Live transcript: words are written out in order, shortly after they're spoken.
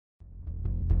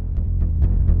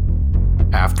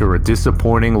After a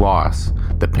disappointing loss,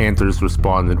 the Panthers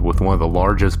responded with one of the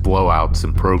largest blowouts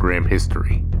in program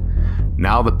history.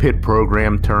 Now the Pitt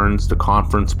program turns to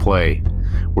conference play,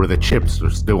 where the chips are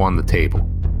still on the table.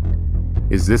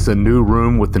 Is this a new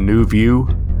room with a new view?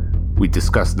 We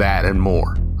discuss that and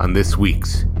more on this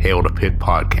week's Hail to Pitt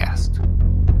podcast.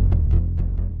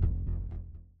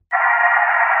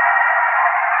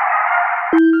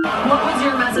 What was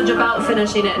your message about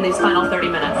finishing it in these final 30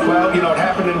 minutes? Well, it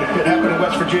happened in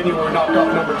West Virginia where we knocked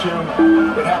off number 2.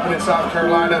 It happened in South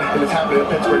Carolina, and it's happening in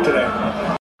Pittsburgh today.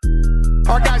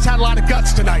 Our guys had a lot of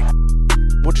guts tonight.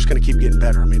 We're just going to keep getting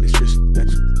better. I mean,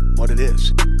 that's what it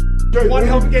is. One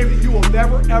hell of a game that you will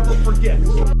never, ever forget. We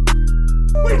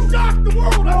shocked the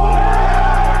world!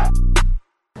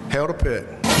 Hail to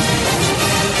Pitt.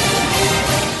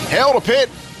 Hail to Pitt!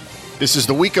 This is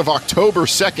the week of October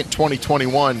 2nd,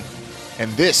 2021,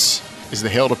 and this is the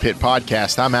Hail to Pitt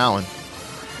podcast. I'm Alan.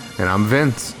 And I'm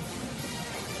Vince.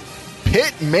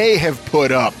 Pitt may have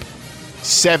put up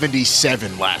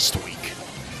 77 last week,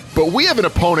 but we have an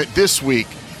opponent this week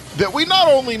that we not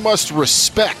only must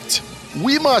respect,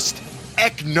 we must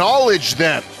acknowledge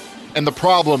them and the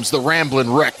problems the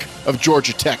rambling wreck of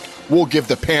Georgia Tech will give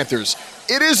the Panthers.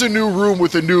 It is a new room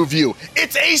with a new view.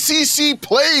 It's ACC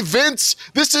play, Vince.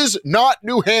 This is not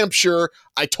New Hampshire.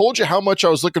 I told you how much I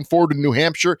was looking forward to New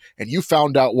Hampshire, and you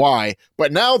found out why.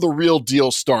 But now the real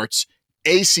deal starts.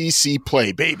 ACC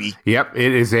play, baby. Yep,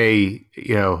 it is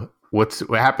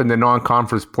what happened in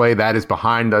non-conference play, that is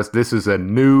behind us. This is a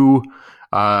new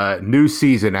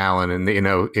season, Alan. And,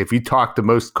 if you talk to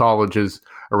most colleges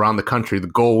around the country, the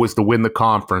goal was to win the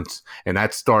conference, and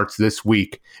that starts this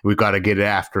week. We've got to get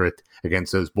after it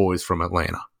against those boys from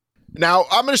Atlanta. Now,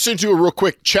 I'm going to send you a real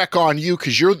quick check on you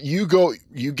because you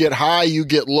get high, you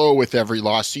get low with every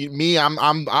loss. Me, I'm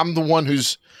the one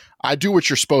I do what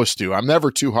you're supposed to. I'm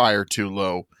never too high or too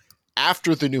low.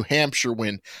 After the New Hampshire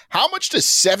win, how much does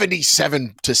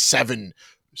 77-7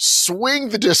 swing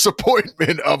the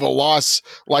disappointment of a loss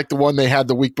like the one they had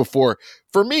the week before?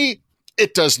 For me,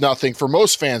 it does nothing. For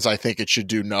most fans, I think it should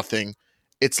do nothing.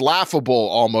 It's laughable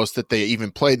almost that they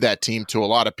even played that team to a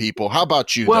lot of people. How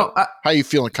about you, though? How you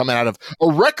feeling coming out of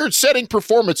a record-setting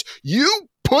performance? You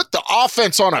put the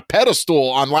offense on a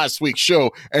pedestal on last week's show,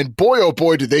 and boy, oh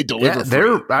boy, did they deliver.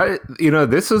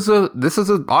 This is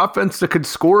an offense that could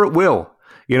score at will.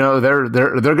 They're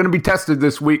going to be tested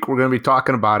this week. We're going to be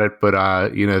talking about it,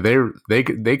 but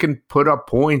they can put up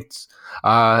points.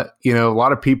 A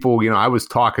lot of people I was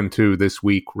talking to this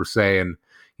week were saying,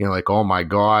 oh my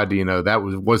God, that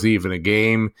wasn't even a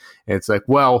game. And it's like,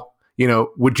 well,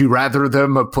 would you rather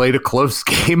them have played a close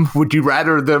game? Would you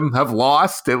rather them have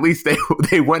lost? At least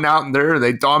they went out in there,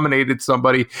 they dominated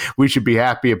somebody. We should be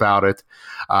happy about it.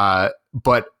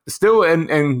 But still,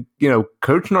 and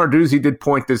Coach Narduzzi did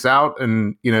point this out,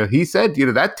 and he said,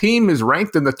 that team is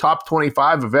ranked in the top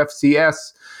 25 of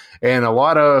FCS, and a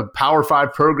lot of Power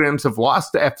 5 programs have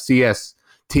lost to FCS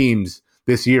teams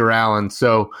this year, Alan.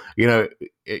 So,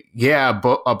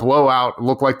 a blowout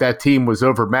looked like that team was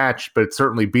overmatched, but it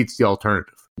certainly beats the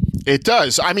alternative. It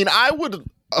does. I mean, I would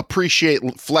appreciate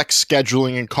flex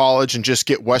scheduling in college and just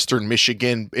get Western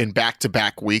Michigan in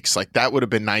back-to-back weeks. Like, that would have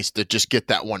been nice to just get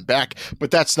that one back,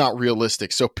 but that's not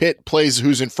realistic. So Pitt plays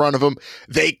who's in front of them.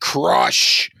 They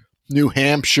crush New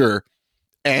Hampshire,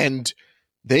 and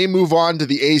they move on to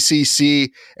the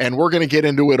ACC, and we're going to get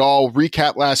into it all,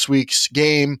 recap last week's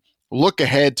game, look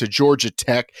ahead to Georgia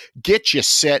Tech, get you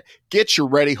set, get you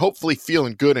ready, hopefully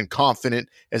feeling good and confident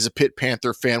as a Pitt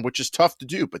Panther fan, which is tough to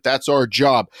do, but that's our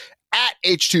job. At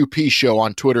H2P Show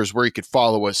on Twitter is where you could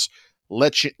follow us.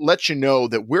 Let you know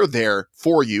that we're there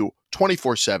for you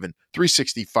 24/7,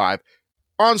 365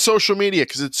 on social media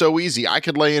because it's so easy. I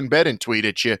could lay in bed and tweet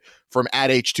at you from at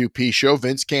H2P Show.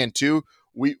 Vince can too.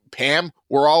 Pam,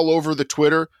 we're all over the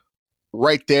Twitter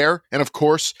right there. And of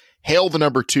course, hail the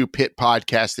number 2 Pitt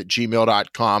podcast at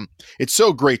gmail.com. It's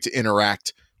so great to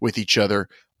interact with each other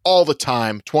all the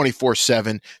time,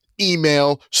 24/7,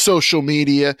 email, social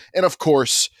media, and of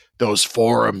course, those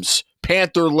forums.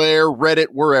 Panther Lair, Reddit,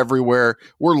 we're everywhere.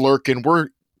 We're lurking. We're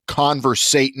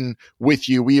conversating with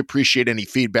you. We appreciate any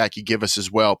feedback you give us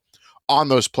as well on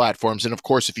those platforms. And of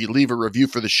course, if you leave a review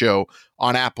for the show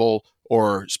on Apple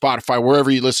or Spotify, wherever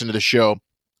you listen to the show,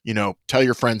 tell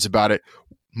your friends about it.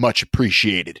 Much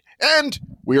appreciated. And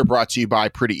we are brought to you by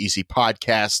Pretty Easy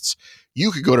Podcasts.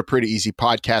 You could go to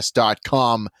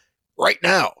prettyeasypodcast.com right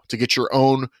now to get your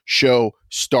own show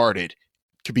started.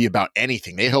 It could be about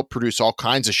anything. They help produce all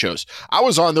kinds of shows. I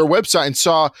was on their website and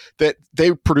saw that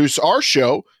they produce our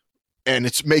show, and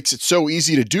it makes it so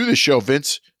easy to do the show,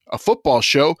 Vince. a football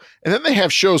show, and then they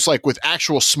have shows like with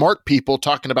actual smart people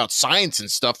talking about science and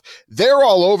stuff. They're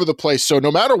all over the place. So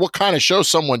no matter what kind of show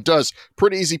someone does,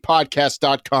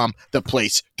 PrettyEasyPodcast.com, the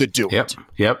place to do it.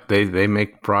 Yep. They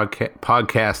make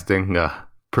podcasting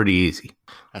pretty easy.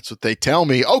 That's what they tell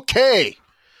me. Okay,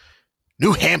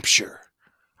 New Hampshire.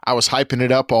 I was hyping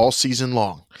it up all season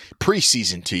long,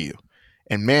 preseason to you.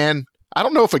 And man, I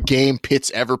don't know if a game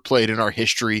Pitt's ever played in our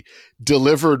history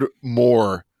delivered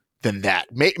more than that.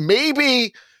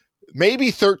 Maybe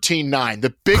 13-9,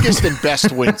 the biggest and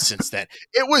best win since then.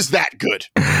 It was that good.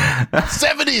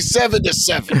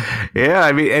 77-7. Yeah,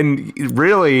 I mean, and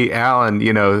really, Alan,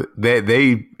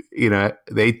 they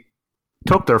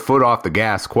took their foot off the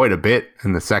gas quite a bit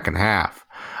in the second half.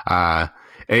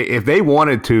 If they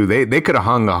wanted to, they could have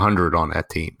hung 100 on that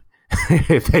team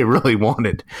if they really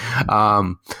wanted.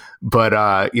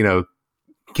 But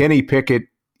Kenny Pickett,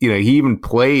 he even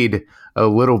played a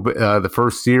little bit the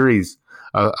first series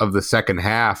of the second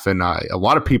half, and a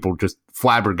lot of people just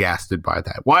flabbergasted by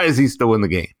that. Why is he still in the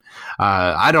game?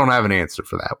 I don't have an answer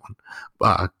for that one.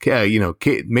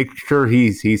 Make sure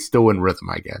he's still in rhythm,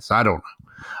 I guess. I don't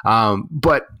know.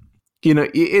 But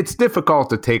it's difficult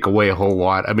to take away a whole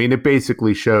lot. I mean, it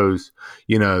basically shows,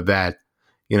 that,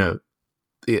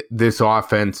 this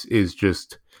offense is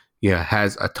just,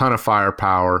 has a ton of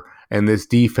firepower, and this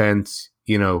defense,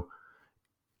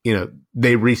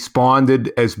 they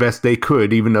responded as best they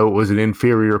could, even though it was an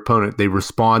inferior opponent. They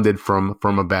responded from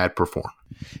a bad performance.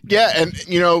 Yeah, and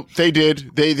they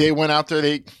did. They went out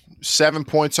there. 7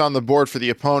 points on the board for the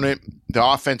opponent. The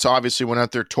offense obviously went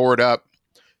out there, tore it up.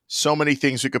 So many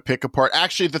things we could pick apart.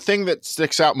 Actually, the thing that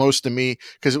sticks out most to me,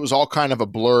 because it was all kind of a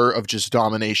blur of just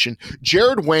domination,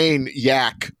 Jared Wayne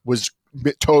Yak was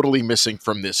totally missing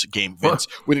from this game, Vince.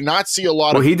 We did not see a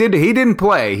lot of... He didn't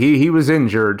play. He was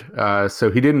injured, so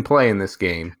he didn't play in this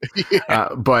game. Yeah.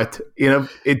 But,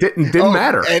 it didn't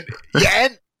matter. And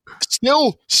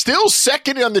still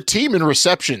second on the team in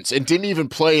receptions, and didn't even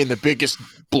play in the biggest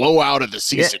blowout of the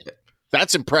season. Yeah.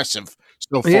 That's impressive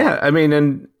so far. Yeah, I mean,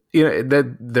 and...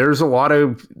 that there's a lot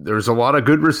of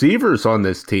good receivers on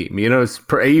this team.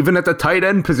 Even at the tight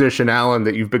end position, Alan,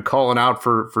 that you've been calling out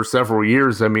for several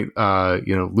years. I mean,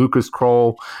 Lucas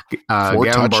Kroll,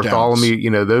 Gavin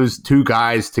Bartholomew. Those two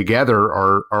guys together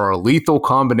are a lethal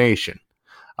combination.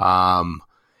 At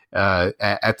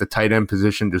the tight end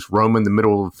position, just roaming the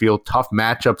middle of the field, tough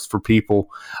matchups for people.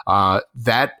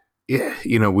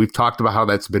 We've talked about how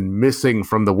that's been missing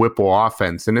from the Whipple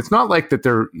offense. And it's not like that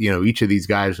they're, each of these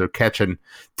guys are catching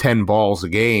 10 balls a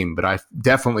game, but I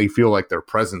definitely feel like their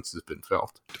presence has been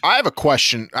felt. I have a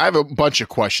question. I have a bunch of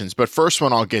questions, but first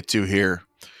one I'll get to here.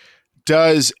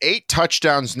 Does 8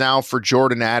 touchdowns now for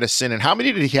Jordan Addison, and how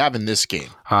many did he have in this game?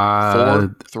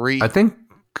 4, 3? I think,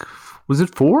 was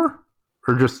it 4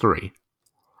 or just 3?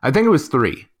 I think it was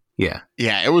 3. Yeah.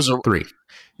 Yeah, it was 3.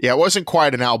 Yeah, it wasn't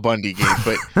quite an Al Bundy game,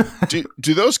 but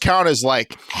do those count as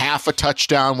like half a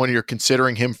touchdown when you're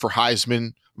considering him for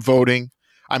Heisman voting?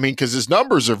 I mean, because his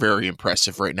numbers are very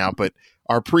impressive right now, but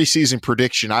our preseason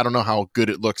prediction, I don't know how good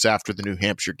it looks after the New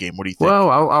Hampshire game. What do you think?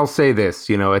 Well, I'll say this,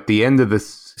 at the end of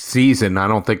this season, I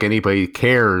don't think anybody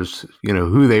cares,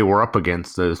 who they were up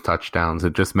against those touchdowns.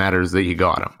 It just matters that you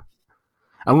got them.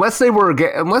 Unless it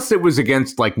was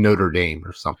against like Notre Dame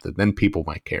or something, then people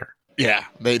might care. Yeah,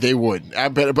 they would.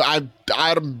 But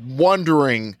I'm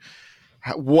wondering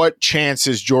what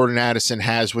chances Jordan Addison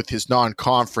has with his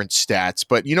non-conference stats.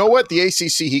 But you know what? The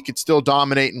ACC, he could still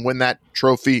dominate and win that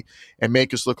trophy and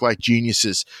make us look like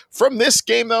geniuses. From this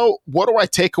game, though, what do I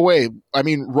take away? I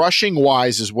mean,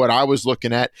 rushing-wise is what I was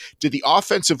looking at. Did the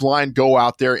offensive line go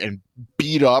out there and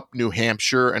beat up New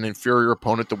Hampshire, an inferior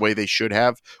opponent, the way they should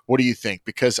have? What do you think?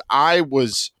 Because I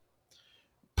was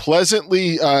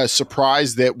pleasantly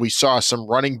surprised that we saw some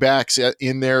running backs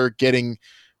in there getting,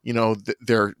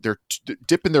 they're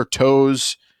dipping their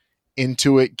toes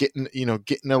into it, getting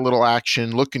a little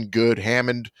action, looking good.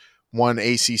 Hammond won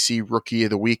ACC Rookie of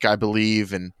the Week, I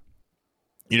believe, and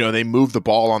they moved the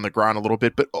ball on the ground a little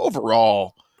bit, but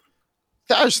overall,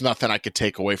 there's nothing I could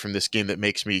take away from this game that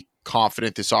makes me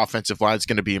confident this offensive line is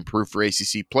going to be improved for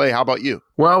ACC play. How about you?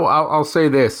 Well, I'll say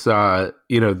this. There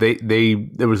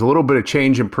was a little bit of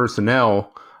change in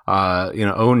personnel.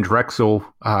 Owen Drexel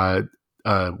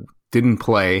didn't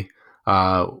play.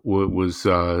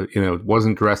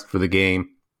 Wasn't dressed for the game.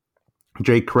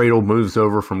 Jake Cradle moves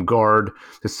over from guard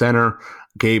to center.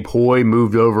 Gabe Hoy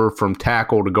moved over from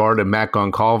tackle to guard, and Matt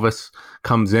Goncalves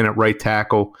comes in at right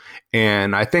tackle.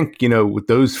 And I think, with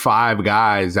those 5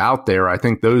 guys out there, I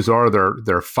think those are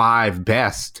their 5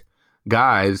 best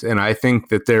guys. And I think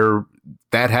that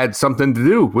that had something to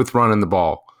do with running the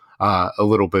ball. a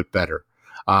little bit better.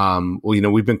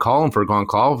 We've been calling for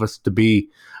Goncalves to be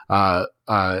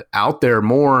out there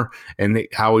more, and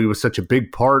how he was such a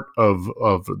big part of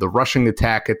the rushing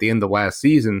attack at the end of last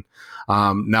season.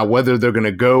 Now, whether they're going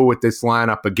to go with this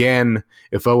lineup again,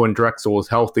 if Owen Drexel is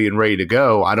healthy and ready to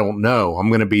go, I don't know. I'm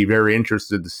going to be very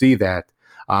interested to see that.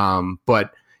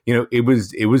 But it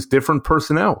was different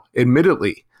personnel,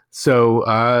 admittedly.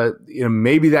 So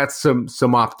maybe that's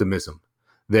some optimism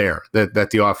there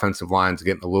that the offensive line's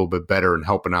getting a little bit better and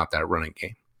helping out that running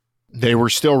game. They were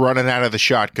still running out of the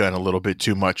shotgun a little bit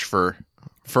too much for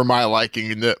my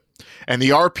liking, and the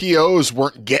RPOs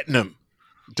weren't getting them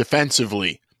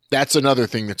defensively. That's another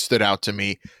thing that stood out to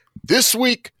me this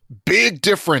week. Big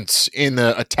difference in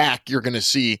the attack you're going to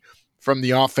see from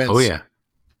the offense. Oh yeah,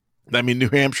 I mean, New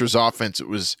Hampshire's offense, it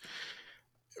was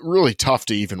really tough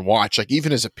to even watch. Like,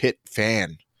 even as a Pitt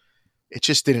fan, it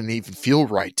just didn't even feel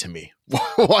right to me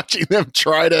watching them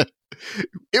try to.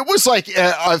 It was like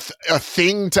a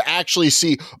thing to actually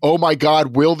see, oh my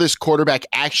God, will this quarterback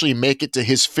actually make it to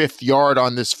his 5th yard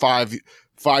on this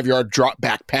 5-yard drop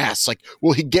back pass? Like,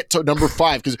 will he get to number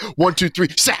 5? Because 1, 2, 3,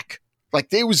 sack. Like,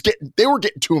 they were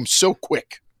getting to him so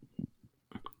quick.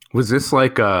 Was this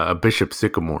like a Bishop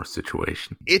Sycamore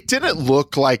situation? It didn't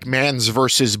look like mans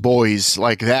versus boys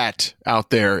like that out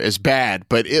there as bad,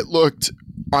 but it looked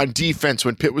on defense,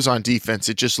 when Pitt was on defense,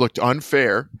 it just looked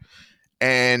unfair.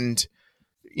 And,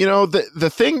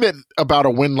 the thing that about a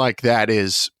win like that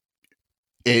is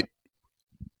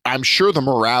I'm sure the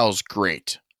morale's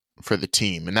great for the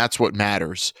team, and that's what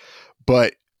matters.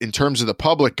 But in terms of the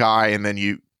public eye, and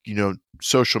then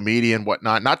social media and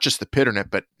whatnot, not just the Pitternet,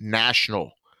 but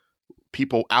national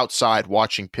people outside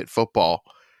watching Pitt football,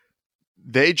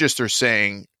 they just are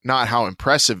saying not how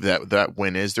impressive that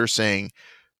win is. They're saying,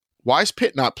 why is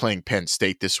Pitt not playing Penn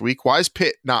State this week? Why is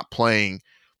Pitt not playing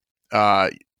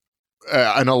an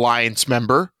alliance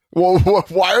member? Well,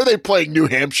 why are they playing New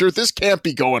Hampshire? This can't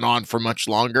be going on for much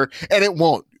longer, and it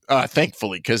won't,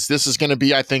 thankfully, because this is going to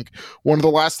be, I think, one of the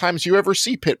last times you ever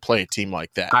see Pitt play a team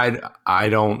like that. I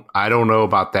don't know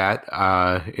about that.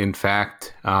 In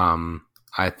fact,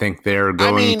 I think they're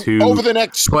going to over the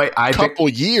next couple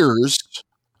years,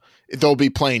 they'll be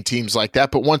playing teams like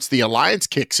that. But once the alliance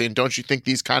kicks in, don't you think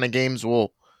these kind of games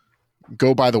will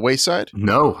go by the wayside?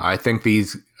 No, I think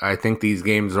these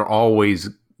games are always,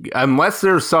 unless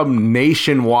there's some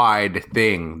nationwide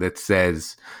thing that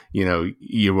says,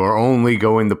 you are only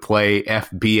going to play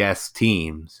FBS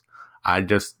teams. I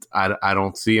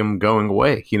don't see them going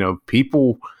away.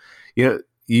 People,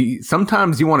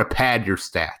 sometimes you want to pad your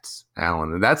stats,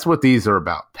 Alan, and that's what these are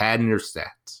about, padding your stats.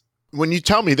 When you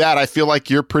tell me that, I feel like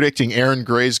you're predicting Aaron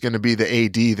Gray's going to be the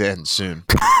AD then soon.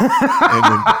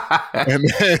 and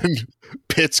then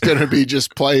Pitt's going to be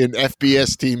just playing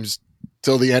FBS teams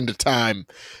till the end of time.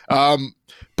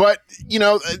 But,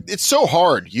 it's so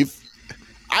hard.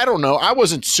 I don't know. I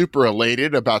wasn't super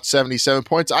elated about 77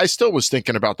 points. I still was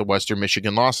thinking about the Western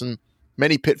Michigan loss, and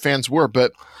many Pitt fans were.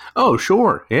 But oh,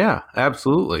 sure. Yeah,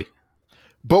 absolutely.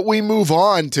 But we move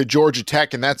on to Georgia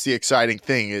Tech, and that's the exciting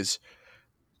thing is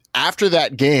after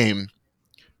that game,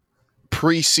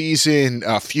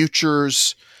 preseason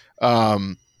futures,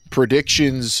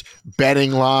 predictions,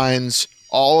 betting lines,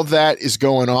 all of that is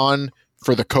going on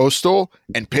for the Coastal,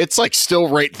 and Pitt's like still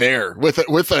right there with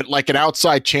like an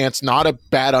outside chance, not a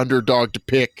bad underdog to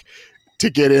pick to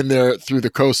get in there through the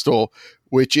Coastal,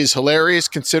 which is hilarious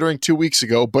considering 2 weeks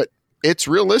ago, but it's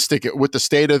realistic with the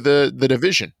state of the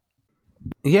division.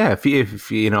 Yeah, if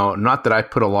not that I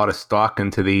put a lot of stock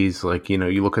into these, like,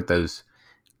 you look at those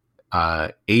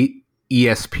 8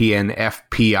 ESPN,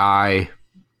 FPI,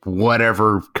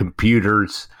 whatever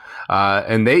computers,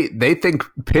 and they think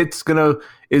Pitt's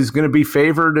is gonna be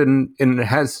favored and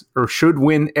has or should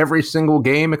win every single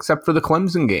game except for the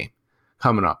Clemson game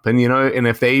coming up. And and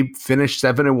if they finish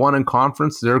 7-1 in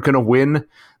conference, they're gonna win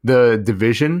the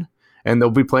division and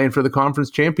they'll be playing for the conference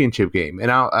championship game. And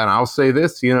I'll say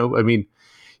this, is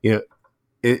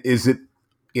it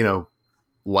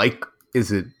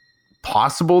is it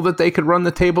possible that they could run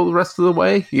the table the rest of the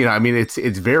way?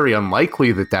 It's very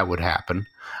unlikely that would happen.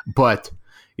 But,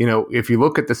 if you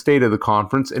look at the state of the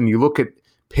conference and you look at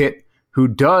Pitt, who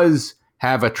does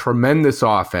have a tremendous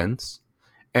offense,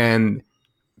 and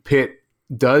Pitt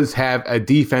does have a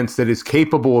defense that is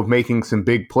capable of making some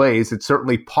big plays, it's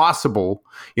certainly possible.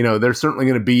 They're certainly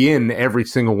going to be in every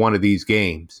single one of these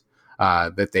games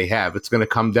that they have. It's going to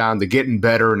come down to getting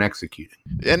better and executing.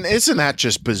 And isn't that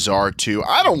just bizarre, too?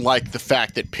 I don't like the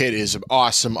fact that Pitt is an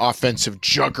awesome offensive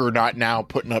juggernaut now,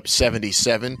 putting up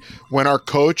 77, when our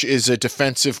coach is a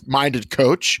defensive-minded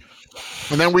coach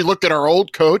And then we look at our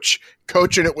old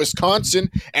coaching at Wisconsin,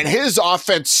 and his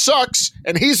offense sucks,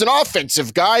 and he's an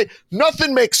offensive guy.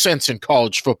 Nothing makes sense in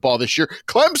college football this year.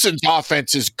 Clemson's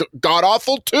offense is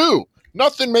god-awful too.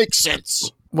 Nothing makes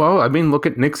sense. Well, I mean, look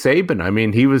at Nick Saban. I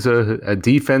mean, he was a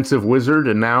defensive wizard,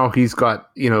 and now he's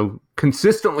got,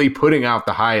 consistently putting out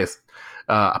the highest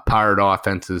powered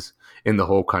offenses in the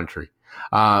whole country.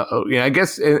 I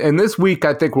guess in this week,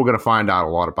 I think we're going to find out a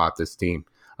lot about this team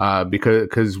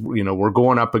because we're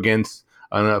going up against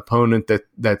an opponent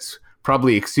that's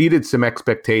probably exceeded some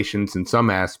expectations in some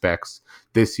aspects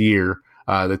this year,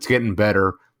 that's getting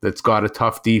better, that's got a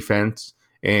tough defense,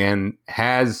 and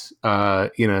has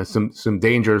some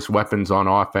dangerous weapons on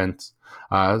offense.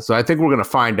 So I think we're going to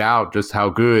find out just how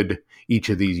good each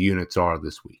of these units are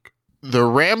this week. The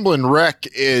Ramblin' Wreck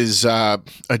is a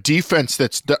defense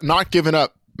that's not given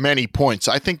up many points.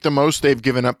 I think the most they've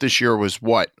given up this year was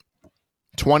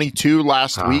 22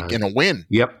 last week in a win.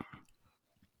 Yep.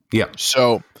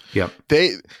 So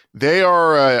they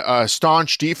are a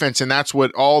staunch defense, and that's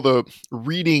what all the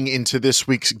reading into this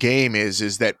week's game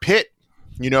is that Pitt,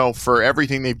 for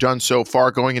everything they've done so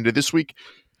far going into this week,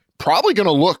 probably going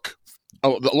to look, a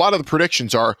lot of the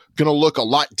predictions are going to look a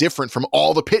lot different from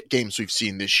all the Pitt games we've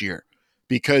seen this year,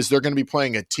 because they're going to be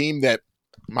playing a team that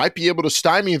might be able to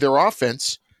stymie their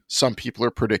offense. Some people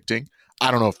are predicting.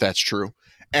 I don't know if that's true.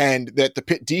 And that the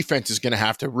Pitt defense is going to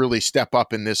have to really step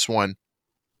up in this one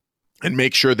and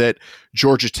make sure that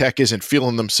Georgia Tech isn't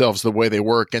feeling themselves the way they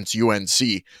were against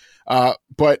UNC.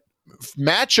 But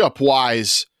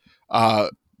matchup-wise,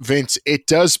 Vince, it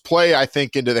does play, I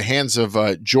think, into the hands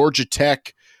of Georgia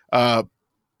Tech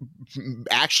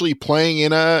actually playing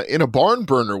in a barn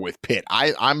burner with Pitt.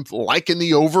 I'm liking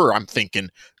the over. I'm thinking,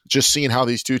 just seeing how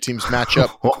these two teams match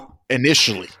up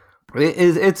initially.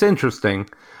 It's interesting.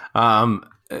 On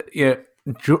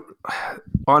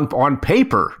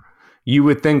paper, you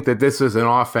would think that this is an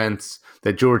offense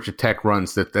that Georgia Tech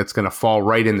runs that's going to fall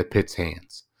right into Pitt's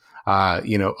hands.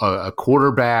 A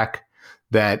quarterback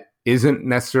that isn't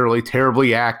necessarily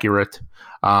terribly accurate,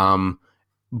 and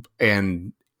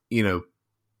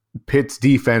Pitt's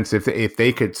defense, if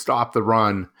they could stop the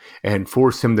run and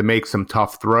force him to make some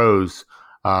tough throws,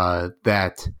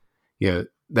 that's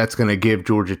going to give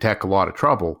Georgia Tech a lot of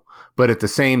trouble. But at the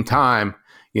same time,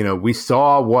 we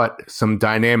saw what some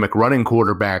dynamic running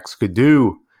quarterbacks could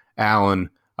do, Alan,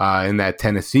 in that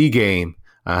Tennessee game.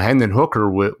 Hendon Hooker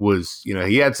was,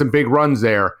 he had some big runs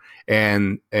there,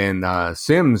 and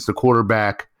Sims, the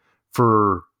quarterback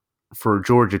for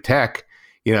Georgia Tech,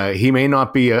 he may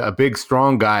not be a big,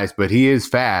 strong guy, but he is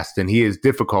fast and he is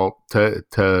difficult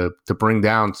to bring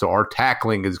down. So our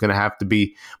tackling is going to have to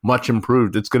be much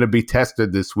improved. It's going to be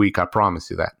tested this week. I promise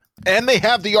you that. And they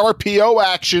have the RPO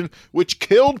action, which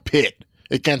killed Pitt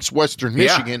against Western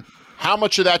Michigan. Yeah. How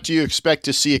much of that do you expect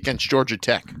to see against Georgia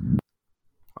Tech?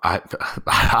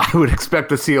 I would expect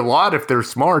to see a lot if they're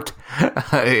smart.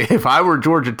 If I were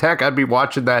Georgia Tech, I'd be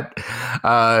watching that,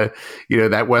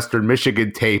 that Western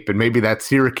Michigan tape and maybe that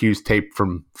Syracuse tape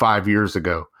from 5 years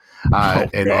ago.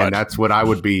 And that's what I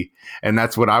would be. And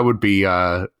that's what I would be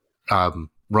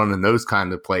running those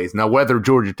kind of plays. Now, whether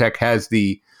Georgia Tech has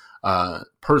the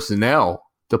personnel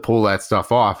to pull that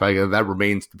stuff off, that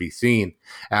remains to be seen,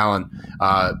 Alan.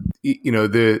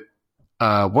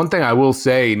 One thing I will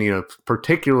say,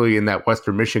 particularly in that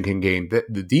Western Michigan game,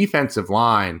 the defensive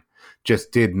line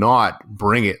just did not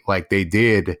bring it like they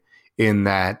did in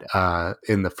that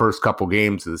in the first couple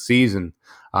games of the season.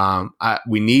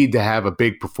 We need to have a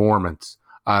big performance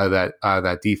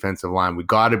that defensive line. We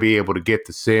got to be able to get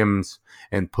to Sims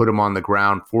and put him on the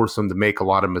ground, force him to make a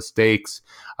lot of mistakes.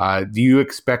 Do you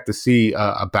expect to see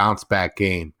a bounce back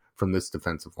game from this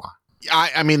defensive line?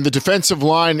 I mean, the defensive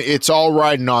line, it's all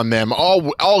riding on them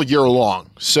all year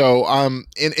long. So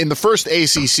in the first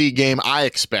ACC game, I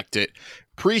expect it.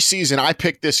 Preseason, I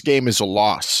picked this game as a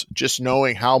loss, just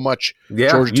knowing how much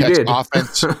Georgia Tech's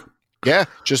offense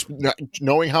just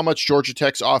knowing how much Georgia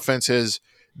Tech's offense has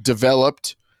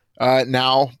developed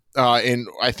now. And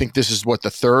I think this is the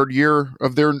third year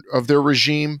of their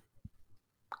regime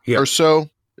or so.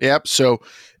 Yep. So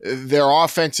their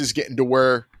offense is getting to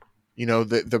where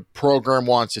the program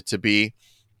wants it to be.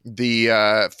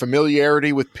 The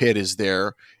familiarity with Pitt is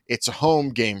there. It's a home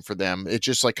game for them. It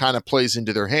just kind of plays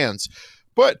into their hands.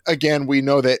 But again, we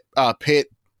know that Pitt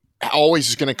always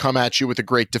is going to come at you with a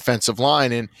great defensive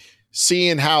line, and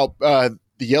seeing how the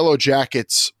Yellow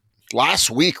Jackets last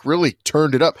week really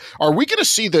turned it up. Are we going to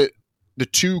see the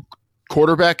two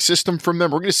quarterback system from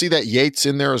them? We're going to see that Yates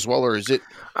in there as well, or is it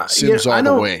Sims all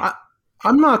the way?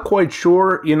 I'm not quite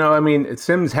sure. I mean,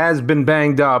 Sims has been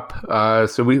banged up,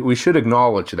 so we should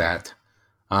acknowledge that.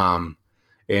 And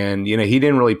he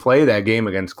didn't really play that game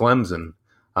against Clemson,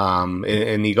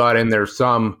 and he got in there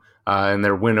some in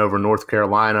their win over North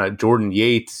Carolina. Jordan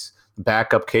Yates,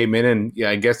 backup, came in, and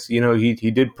I guess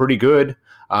he did pretty good.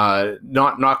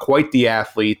 Not quite the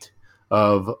athlete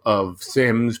of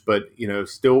Sims, but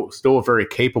still a very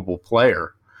capable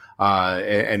player.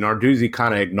 And Narduzzi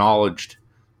kind of acknowledged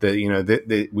that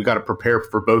that we got to prepare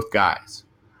for both guys.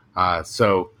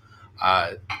 So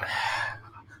I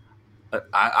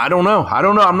don't know.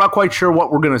 I'm not quite sure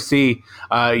what we're going to see.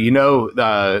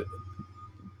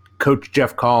 Coach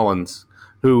Jeff Collins,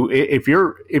 who if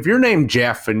you're named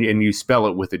Jeff and you spell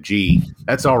it with a G,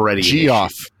 that's already G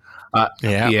off.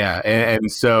 Yeah,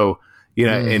 and so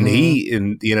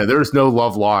and there's no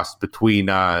love lost between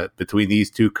these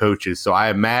two coaches. So I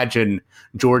imagine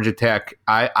Georgia Tech,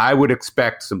 I would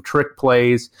expect some trick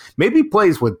plays, maybe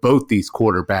plays with both these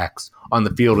quarterbacks on the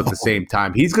field at the same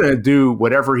time. He's going to do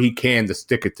whatever he can to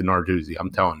stick it to Narduzzi. I'm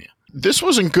telling you. This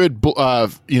wasn't good,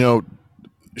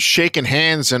 shaking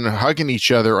hands and hugging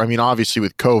each other. I mean, obviously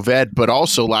with COVID, but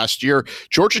also last year,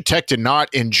 Georgia Tech did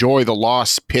not enjoy the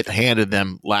loss Pitt handed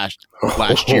them last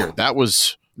year. That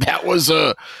was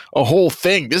a whole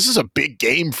thing. This is a big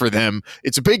game for them.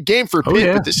 It's a big game for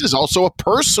Pitt, but this is also a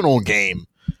personal game,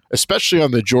 especially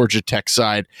on the Georgia Tech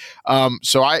side.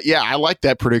 So I like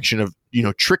that prediction of,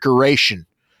 trickeration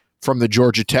from the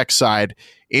Georgia Tech side.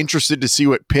 Interested to see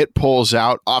what Pitt pulls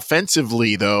out.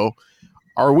 Offensively, though,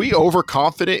 are we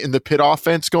overconfident in the Pitt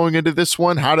offense going into this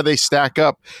one? How do they stack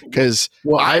up? Because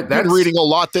I've been reading a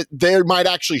lot that they might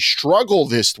actually struggle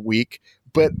this week,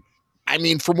 but I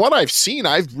mean, from what I've seen,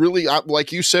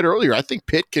 like you said earlier, I think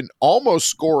Pitt can almost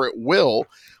score at will.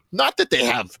 Not that they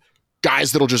have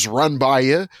guys that'll just run by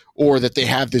you or that they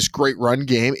have this great run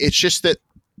game. It's just that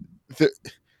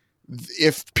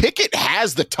if Pickett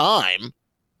has the time,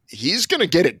 he's going to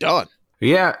get it done.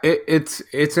 Yeah, it's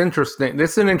interesting.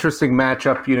 This is an interesting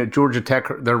matchup. Georgia Tech,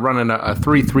 they're running a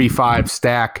 3-3-5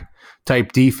 stack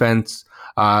type defense.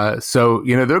 So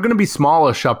they're going to be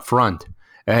smallish up front.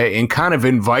 And kind of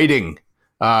inviting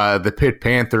the Pitt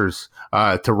Panthers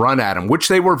to run at them, which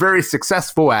they were very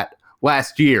successful at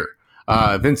last year.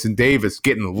 Vincent Davis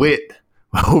getting lit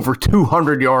over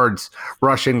 200 yards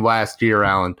rushing last year,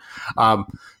 Alan. I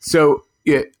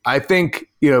think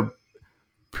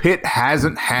Pitt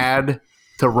hasn't had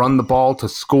to run the ball to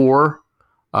score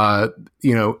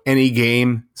any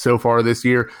game so far this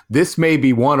year. This may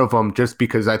be one of them, just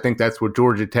because I think that's what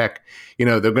Georgia Tech,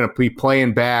 they're going to be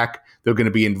playing back. They're going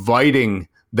to be inviting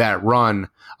that run.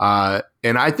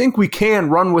 And I think we can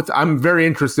run with – I'm very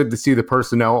interested to see the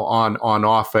personnel on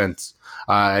offense.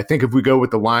 I think if we go with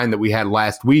the line that we had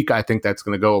last week, I think that's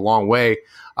going to go a long way.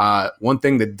 One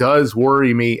thing that does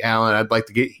worry me, Alan, I'd like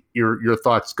to get your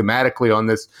thoughts schematically on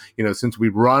this. Since we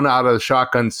run out of the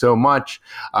shotgun so much,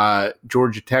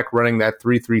 Georgia Tech running that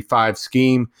 3-3-5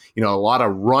 scheme, a lot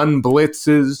of run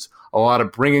blitzes, a lot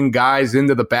of bringing guys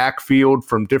into the backfield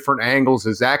from different angles.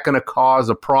 Is that going to cause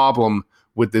a problem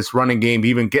with this running game,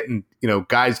 even getting,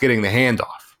 guys getting the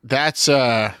handoff? That's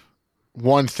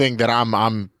one thing that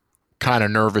I'm kind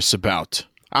of nervous about.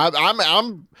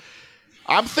 I'm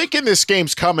thinking this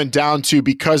game's coming down to,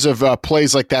 because of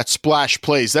plays like that, splash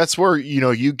plays. That's where,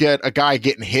 you get a guy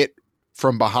getting hit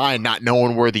from behind, not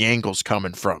knowing where the angle's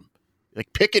coming from.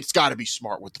 Like, Pickett's got to be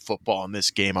smart with the football in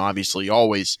this game, obviously,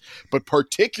 always, but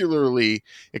particularly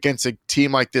against a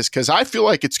team like this, because I feel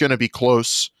like it's going to be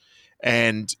close.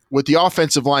 And with the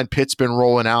offensive line Pitt's been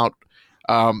rolling out,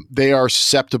 they are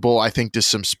susceptible, I think, to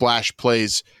some splash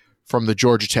plays from the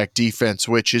Georgia Tech defense,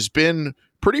 which has been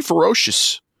pretty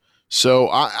ferocious. So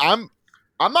I'm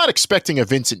not expecting a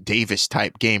Vincent Davis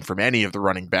type game from any of the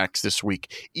running backs this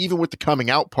week, even with the coming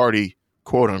out party,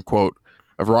 quote unquote,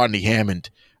 of Rodney Hammond.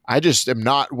 I just am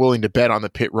not willing to bet on the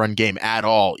Pitt run game at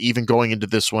all, even going into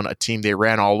this one, a team they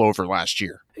ran all over last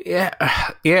year. Yeah.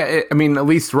 I mean, at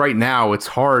least right now, it's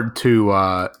hard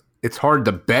to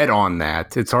bet on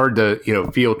that. It's hard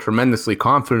to feel tremendously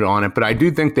confident on it, but I do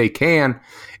think they can,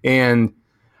 and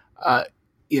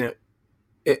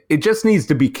it just needs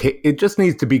to be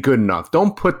good enough.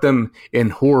 Don't put them in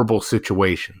horrible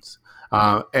situations,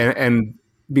 and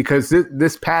because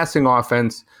this passing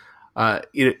offense,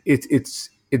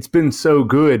 it's been so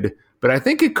good, but I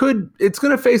think it's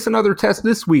going to face another test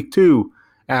this week too,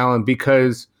 Alan,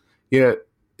 because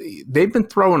they've been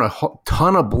throwing a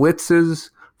ton of blitzes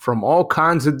from all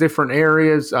kinds of different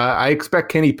areas. I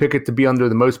expect Kenny Pickett to be under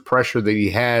the most pressure that he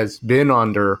has been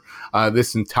under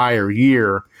this entire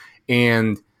year,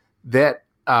 and that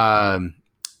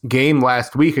game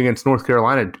last week against North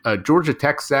Carolina, Georgia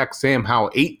Tech sacked Sam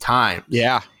Howell 8 times.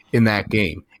 Yeah. In that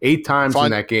game, 8 times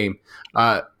in that game.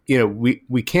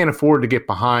 We can't afford to get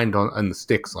behind on the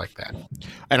sticks like that.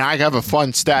 And I have a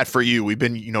fun stat for you. We've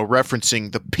been,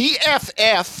 referencing the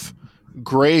PFF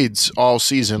grades all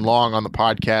season long on the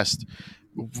podcast.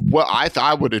 Well,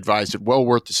 I would advise it. Well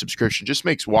worth the subscription. Just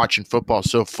makes watching football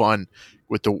so fun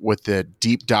with the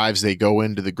deep dives they go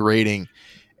into the grading,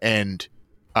 and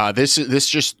this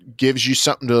just gives you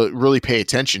something to really pay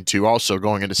attention to. Also,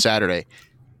 going into Saturday,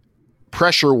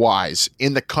 pressure wise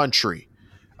in the country,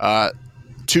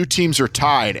 2 teams are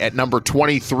tied at number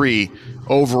 23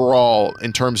 overall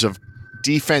in terms of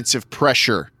defensive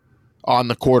pressure on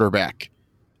the quarterback.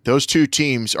 Those 2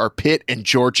 teams are Pitt and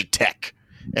Georgia Tech.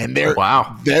 And they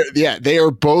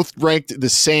are both ranked the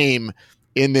same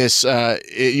in this,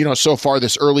 so far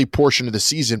this early portion of the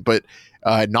season. But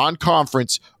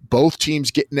non-conference, both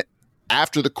teams getting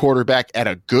after the quarterback at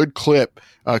a good clip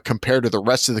compared to the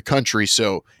rest of the country.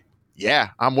 So, yeah,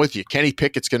 I'm with you. Kenny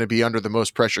Pickett's going to be under the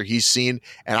most pressure he's seen,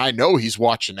 and I know he's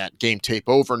watching that game tape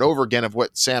over and over again of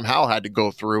what Sam Howell had to go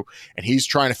through, and he's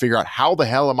trying to figure out how the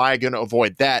hell am I going to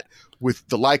avoid that with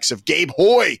the likes of Gabe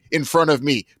Hoy in front of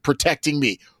me, protecting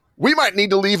me. We might need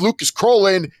to leave Lucas Kroll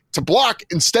in to block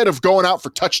instead of going out for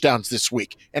touchdowns this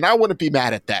week. And I wouldn't be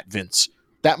mad at that, Vince.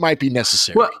 That might be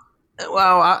necessary.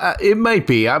 Well, it might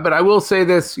be. But I will say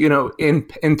this,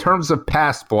 in terms of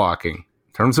pass blocking,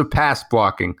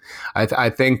 I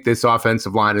think this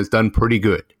offensive line has done pretty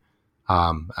good.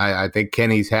 I think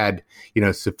Kenny's had,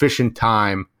 sufficient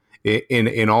time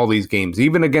in all these games,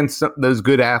 even against those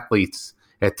good athletes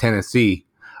at Tennessee.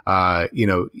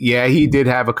 He did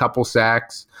have a couple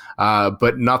sacks,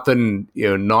 but nothing,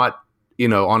 not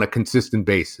on a consistent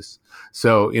basis.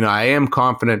 So, I am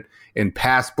confident in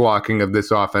pass blocking of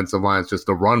this offensive line. It's just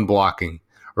the run blocking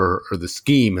or the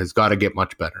scheme has got to get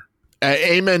much better.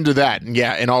 Amen to that.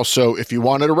 Yeah, and also, if you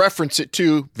wanted to reference it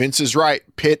too, Vince is right.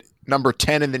 Pitt, number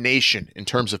 10 in the nation in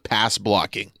terms of pass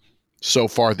blocking so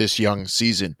far this young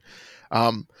season.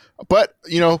 But,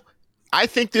 I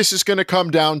think this is going to come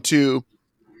down to,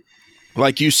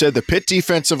 like you said, the Pitt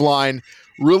defensive line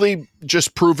really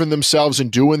just proving themselves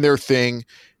and doing their thing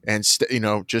and,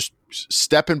 just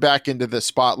stepping back into the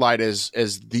spotlight as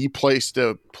the place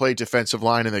to play defensive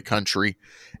line in the country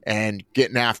and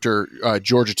getting after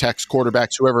Georgia Tech's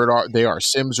quarterbacks, whoever they are,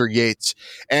 Sims or Yates.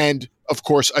 And, of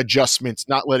course, adjustments,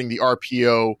 not letting the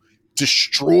RPO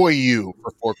destroy you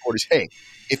for 4 quarters. Hey,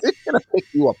 if it's going to pick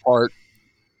you apart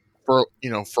for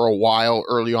a while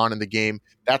early on in the game,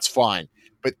 that's fine.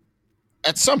 But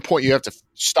at some point, you have to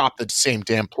stop the same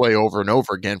damn play over and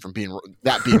over again from being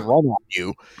run on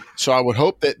you. So I would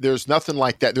hope that there's nothing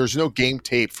like that. There's no game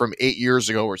tape from 8 years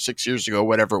ago or 6 years ago,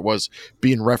 whatever it was,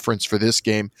 being referenced for this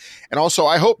game. And also,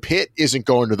 I hope Pitt isn't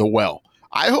going to the well.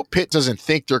 I hope Pitt doesn't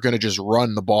think they're going to just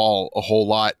run the ball a whole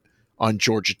lot on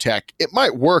Georgia Tech. It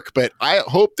might work, but I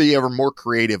hope they are more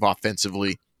creative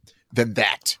offensively than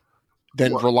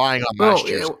relying on last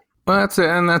year's. Well, that's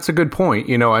a good point.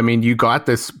 You got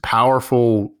this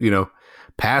powerful,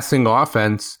 passing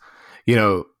offense,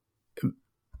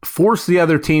 force the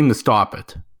other team to stop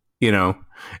it,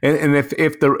 and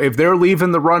if they're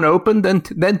leaving the run open,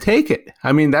 then take it.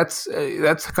 I mean, that's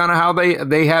kind of how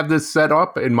they have this set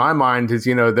up in my mind is,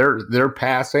 they're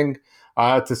passing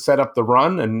to set up the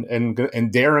run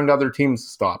and daring other teams to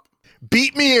stop.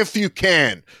 Beat me if you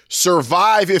can,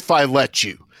 survive if I let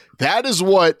you. That is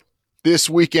what this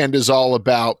weekend is all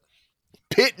about.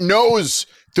 Pitt knows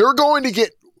they're going to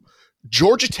get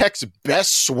Georgia Tech's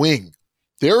best swing.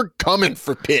 They're coming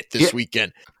for Pitt this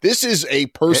weekend. This is a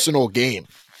personal game,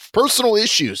 personal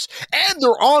issues, and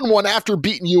they're on one after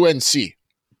beating UNC.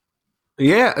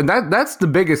 Yeah, and that's the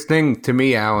biggest thing to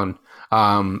me, Alan.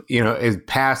 Is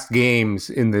past games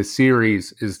in this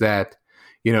series is that,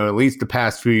 at least the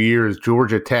past few years,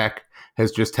 Georgia Tech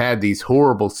has just had these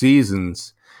horrible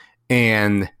seasons.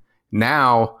 And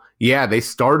now, they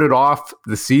started off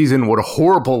the season with a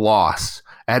horrible loss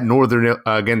at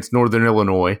against Northern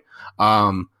Illinois.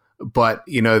 But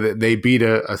they beat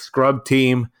a scrub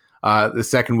team the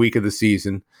second week of the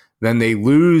season. Then they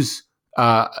lose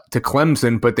to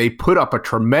Clemson, but they put up a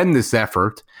tremendous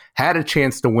effort, had a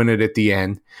chance to win it at the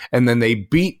end, and then they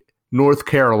beat North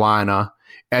Carolina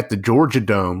at the Georgia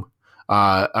Dome,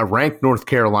 a ranked North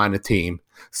Carolina team.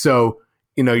 So,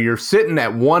 you're sitting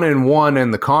at 1-1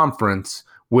 in the conference,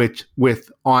 which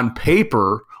on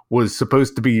paper was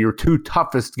supposed to be your 2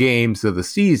 toughest games of the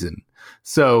season.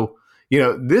 So,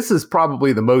 this is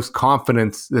probably the most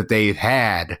confidence that they've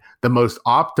had, the most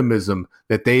optimism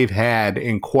that they've had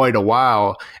in quite a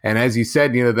while. And as you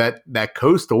said, that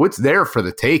Coastal, it's there for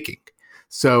the taking.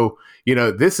 So,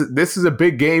 this is a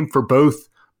big game for both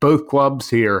clubs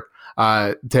here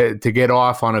to get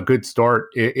off on a good start.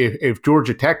 If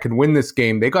Georgia Tech can win this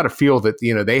game, they got to feel that,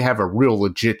 they have a real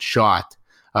legit shot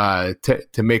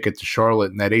to make it to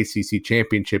Charlotte in that ACC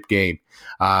championship game.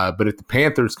 But if the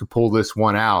Panthers can pull this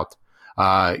one out,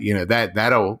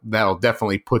 that'll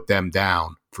definitely put them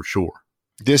down for sure.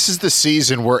 This is the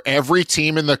season where every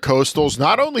team in the Coastal's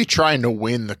not only trying to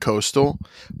win the Coastal,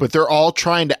 but they're all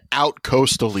trying to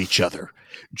out-Coastal each other.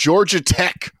 Georgia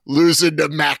Tech losing to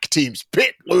MAC teams,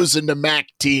 Pitt losing to MAC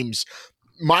teams,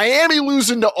 Miami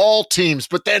losing to all teams,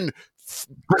 but then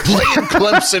playing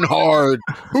Clemson hard.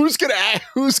 Who's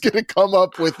gonna come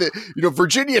up with it?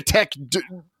 Virginia Tech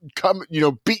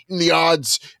beating the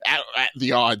odds at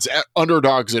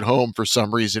underdogs at home for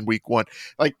some reason week 1.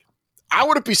 Like, I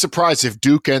wouldn't be surprised if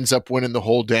Duke ends up winning the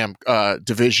whole damn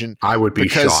division. I would be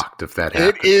shocked if that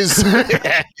happened.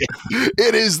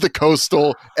 It is the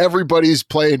Coastal. Everybody's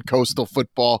playing Coastal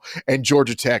football, and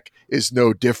Georgia Tech is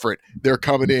no different. They're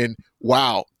coming in.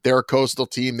 Wow, they're a Coastal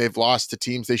team. They've lost to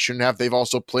teams they shouldn't have. They've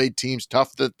also played teams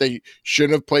tough that they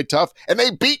shouldn't have played tough, and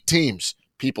they beat teams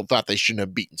people thought they shouldn't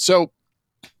have beaten. So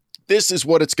this is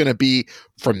what it's going to be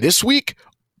from this week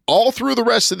all through the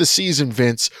rest of the season,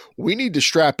 Vince. We need to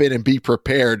strap in and be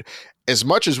prepared. As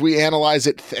much as we analyze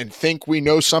it and think we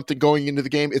know something going into the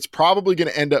game, it's probably going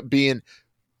to end up being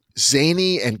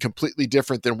zany and completely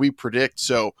different than we predict.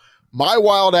 So my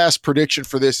wild ass prediction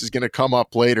for this is going to come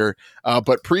up later.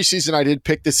 But preseason, I did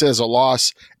pick this as a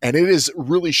loss, and it is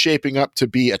really shaping up to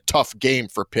be a tough game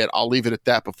for Pitt. I'll leave it at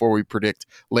that before we predict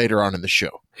later on in the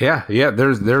show. Yeah.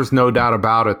 There's no doubt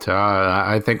about it.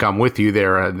 I think I'm with you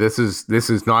there. This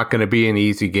is not going to be an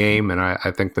easy game, and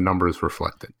I think the numbers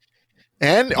reflect it.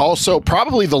 And also,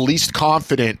 probably the least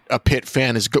confident a Pitt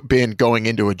fan has been going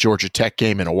into a Georgia Tech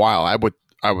game in a while. I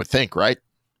would think, right?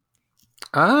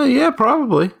 Yeah,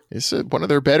 probably. It's one of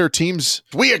their better teams.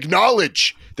 We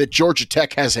acknowledge that Georgia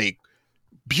Tech has a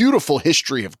beautiful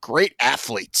history of great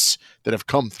athletes that have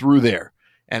come through there.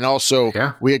 And also,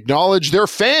 we acknowledge their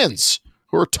fans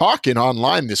who are talking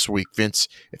online this week, Vince,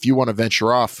 if you want to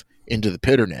venture off into the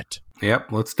Pitternet.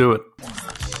 Yep, let's do it.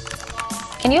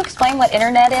 Can you explain what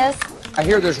internet is? I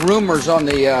hear there's rumors on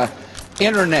the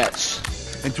internets.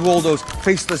 And to all those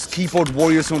faceless keyboard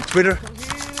warriors on Twitter.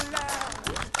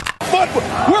 But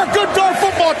we're a good darn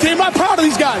football team. I'm proud of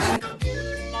these guys.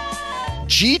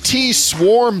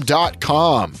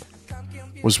 GTSwarm.com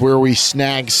was where we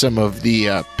snagged some of the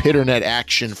Pitternet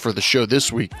action for the show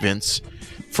this week, Vince.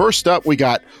 First up, we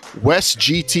got West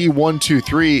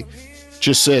GT123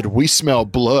 just said, "We smell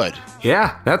blood."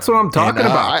 Yeah, that's what I'm talking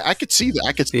about. I could see that.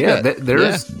 I could see that.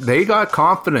 They got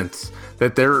confidence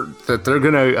that they're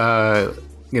gonna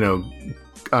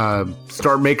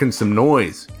start making some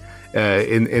noise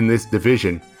in this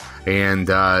division, and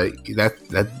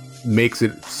that makes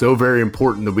it so very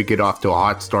important that we get off to a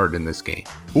hot start in this game.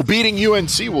 Well, beating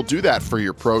UNC will do that for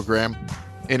your program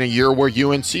in a year where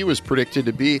UNC was predicted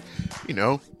to be,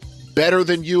 better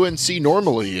than UNC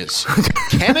normally is.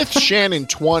 Kenneth Shannon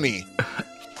 20.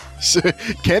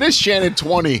 Kenneth Shannon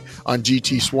 20 on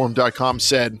GTSwarm.com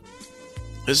said,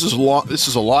 "This is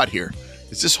a lot here.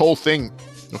 Is this whole thing?"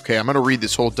 Okay, I'm going to read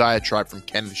this whole diatribe from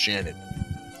Kenneth Shannon.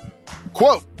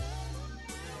 Quote,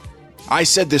 "I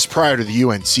said this prior to the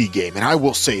UNC game, and I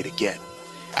will say it again.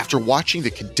 After watching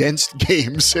the condensed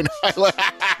games and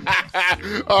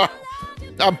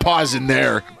I'm pausing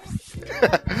there.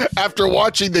 After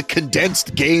watching the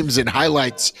condensed games and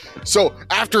highlights, so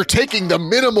after taking the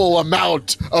minimal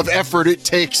amount of effort it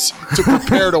takes to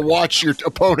prepare to watch your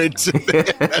opponents,"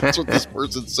 that's what this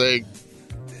person's saying.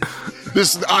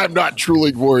 I'm not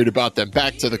truly worried about them.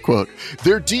 Back to the quote.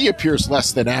 "Their D appears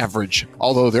less than average,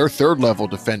 although their third-level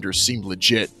defenders seem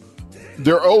legit.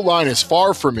 Their O-line is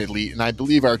far from elite, and I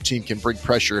believe our team can bring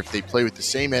pressure if they play with the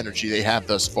same energy they have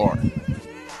thus far.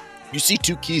 You see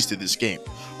two keys to this game.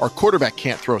 Our quarterback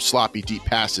can't throw sloppy deep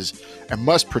passes and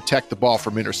must protect the ball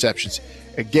from interceptions,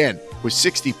 again, with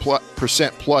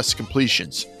 60% plus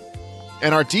completions.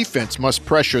 And our defense must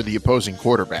pressure the opposing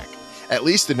quarterback, at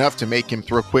least enough to make him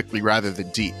throw quickly rather than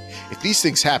deep. If these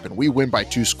things happen, we win by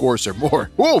 2 scores or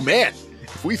more. Oh, man!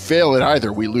 If we fail at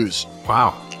either, we lose."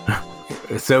 Wow.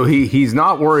 So he's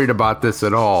not worried about this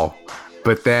at all,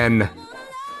 but then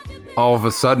all of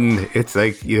a sudden it's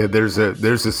like, there's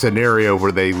a scenario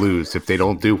where they lose if they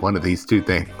don't do one of these two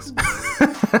things.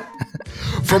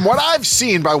 From what I've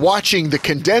seen by watching the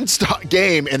condensed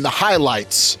game and the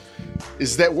highlights,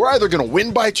 is that we're either going to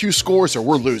win by 2 scores or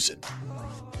we're losing.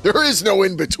 There is no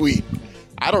in between.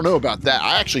 I don't know about that.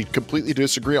 I actually completely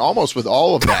disagree almost with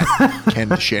all of that,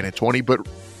 Ken Shannon 20, but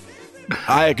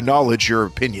I acknowledge your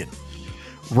opinion.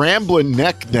 Ramblin'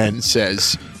 Neck then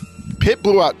says, Pitt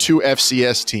blew out 2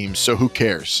 FCS teams, so who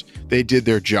cares? They did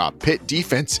their job. Pitt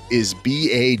defense is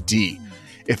BAD.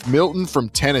 If Milton from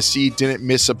Tennessee didn't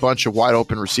miss a bunch of wide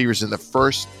open receivers in the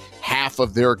first half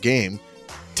of their game,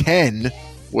 10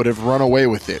 would have run away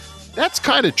with it. That's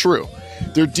kind of true.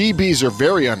 Their DBs are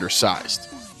very undersized.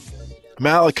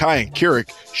 Malachi and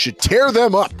Keurig should tear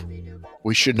them up.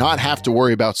 We should not have to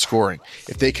worry about scoring.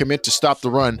 If they commit to stop the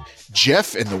run,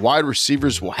 Jeff and the wide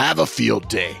receivers will have a field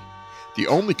day. The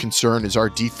only concern is our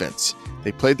defense.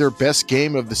 They played their best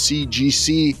game of the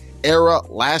CGC era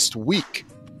last week.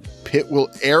 Pitt will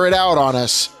air it out on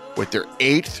us with their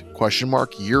 8th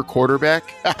year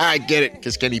quarterback. I get it,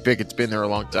 because Kenny Pickett's been there a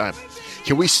long time.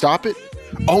 Can we stop it?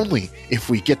 Only if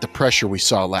we get the pressure we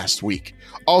saw last week.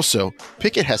 Also,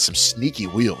 Pickett has some sneaky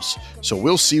wheels, so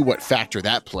we'll see what factor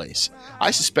that plays.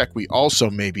 I suspect we also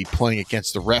may be playing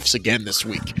against the refs again this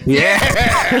week. Yeah.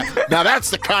 Now that's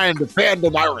the kind of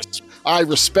fandom I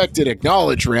respect and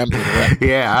acknowledge, Ramblin' Wreck.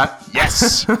 Yeah.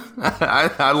 Yes.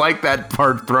 I like that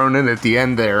part thrown in at the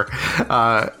end there.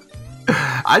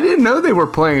 I didn't know they were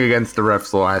playing against the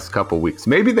refs the last couple weeks.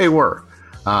 Maybe they were.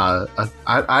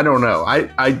 I don't know.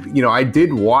 I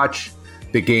did watch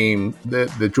the game,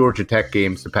 the Georgia Tech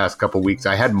games the past couple weeks.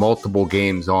 I had multiple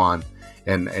games on,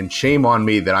 and shame on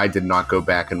me that I did not go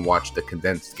back and watch the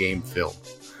condensed game film.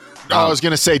 I was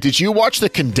going to say, did you watch the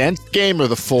condensed game or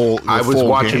the full? I was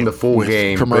watching the full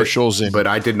game, commercials, but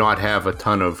I did not have a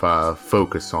ton of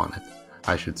focus on it,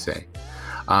 I should say.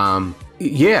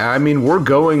 Yeah, I mean, we're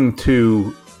going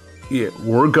to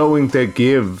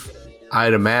give,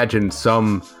 I'd imagine,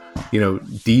 some,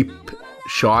 deep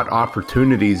shot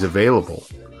opportunities available.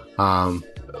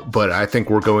 But I think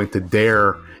we're going to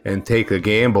dare and take a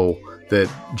gamble that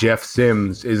Jeff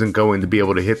Sims isn't going to be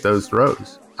able to hit those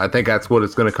throws. I think that's what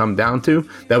it's going to come down to.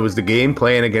 That was the game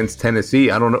plan against Tennessee.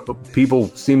 I don't know. People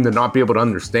seem to not be able to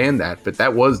understand that, but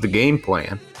that was the game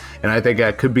plan. And I think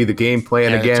that could be the game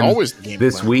plan again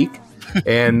this week.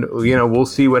 And, we'll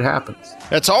see what happens.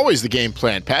 That's always the game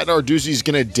plan. Pat Narduzzi is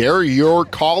going to dare your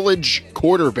college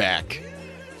quarterback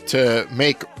to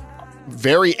make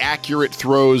very accurate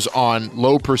throws on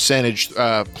low percentage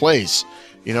plays.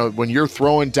 When you're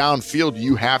throwing downfield,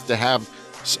 you have to have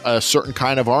a certain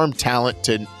kind of arm talent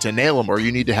to nail them, or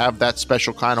you need to have that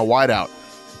special kind of wideout.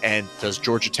 And does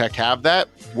Georgia Tech have that?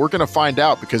 We're going to find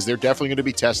out, because they're definitely going to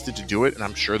be tested to do it, and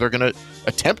I'm sure they're going to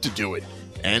attempt to do it.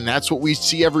 And that's what we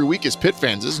see every week as Pitt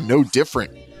fans. This is no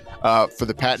different for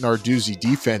the Pat Narduzzi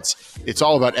defense. It's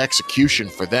all about execution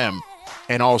for them,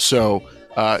 and also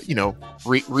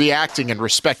reacting and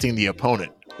respecting the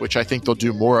opponent, which I think they'll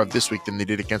do more of this week than they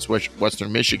did against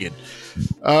Western Michigan.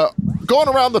 Going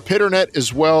around the Pitternet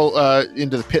as well,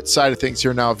 into the Pitt side of things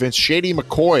here now, Vince. Shady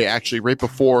McCoy, actually, right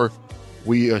before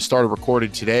we started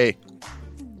recording today,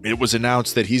 it was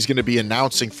announced that he's going to be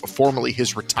announcing formally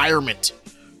his retirement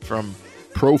from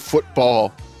pro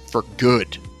football for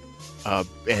good.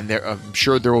 And I'm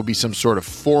sure there will be some sort of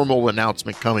formal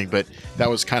announcement coming, but that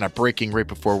was kind of breaking right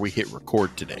before we hit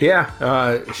record today. Yeah,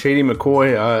 Shady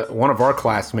McCoy, one of our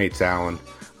classmates, Alan.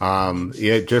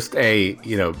 Just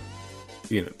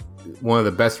one of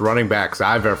the best running backs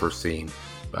I've ever seen.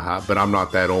 But I'm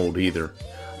not that old either.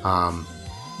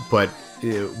 But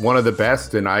one of the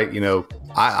best, and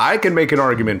I can make an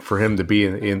argument for him to be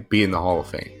in the Hall of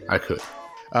Fame. I could.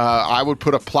 I would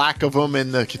put a plaque of him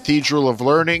in the Cathedral of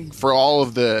Learning for all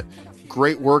of the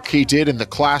great work he did in the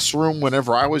classroom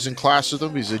whenever I was in class with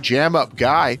him. He's a jam-up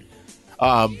guy.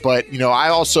 But, I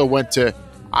also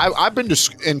I've been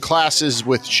in classes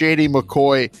with Shady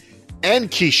McCoy and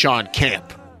Keyshawn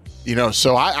Camp.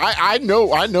 So I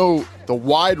know the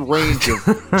wide range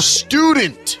of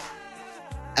student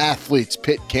athletes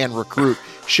Pitt can recruit.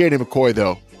 Shady McCoy,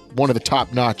 though, one of the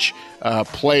top-notch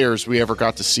players we ever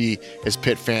got to see as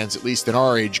Pitt fans, at least in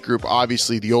our age group.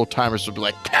 Obviously, the old-timers would be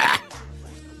like,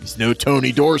 he's no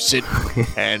Tony Dorsett.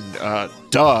 And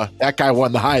that guy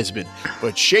won the Heisman.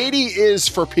 But Shady is,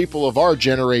 for people of our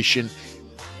generation,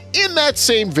 in that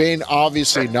same vein,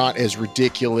 obviously not as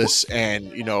ridiculous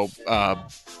and,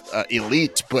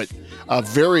 elite, but a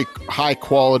very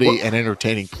high-quality and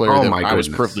entertaining player that I was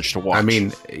privileged to watch. I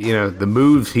mean, the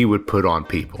moves he would put on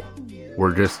people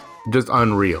were just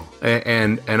unreal.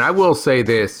 And I will say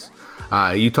this,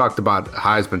 you talked about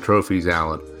Heisman trophies,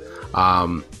 Alan.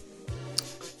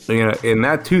 In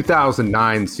that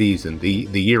 2009 season,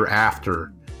 the year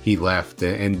after he left,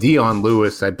 and Dion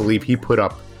Lewis, I believe he put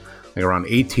up like around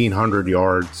 1,800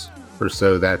 yards or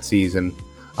so that season,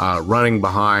 running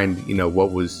behind,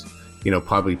 what was,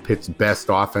 probably Pitt's best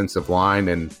offensive line,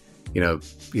 and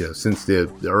since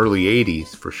the early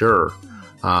 80s for sure.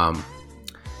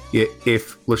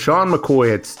 If LaShawn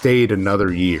McCoy had stayed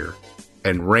another year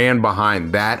and ran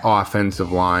behind that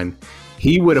offensive line,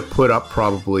 he would have put up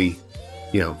probably,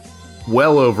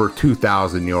 well over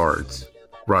 2,000 yards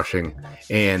rushing,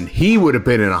 and he would have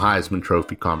been in a Heisman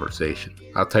Trophy conversation.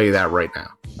 I'll tell you that right now.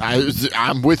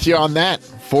 I'm with you on that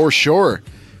for sure.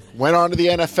 Went on to the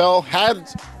NFL, had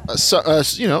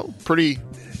a pretty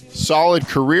solid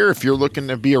career. If you're looking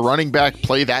to be a running back,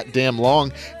 play that damn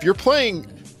long. If you're playing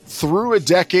through a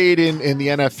decade in the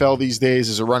NFL these days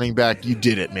as a running back, you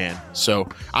did it, man. So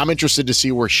I'm interested to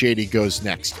see where Shady goes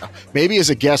next. Maybe as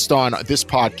a guest on this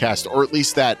podcast, or at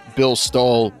least that Bill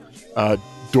Stoll,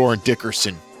 Doran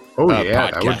Dickerson podcast.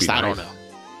 That would be I nice. don't know.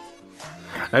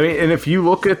 I mean, and if you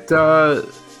look at,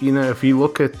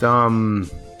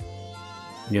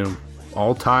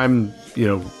 all-time,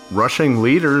 rushing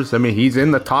leaders, I mean, he's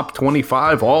in the top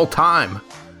 25 all-time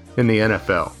in the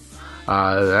NFL.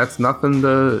 That's nothing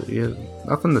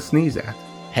to sneeze at.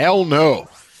 Hell no.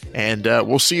 And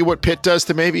we'll see what Pitt does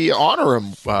to maybe honor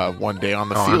him one day on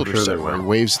the field or so, where he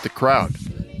waves at the crowd.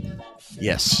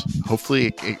 Yes,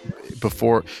 hopefully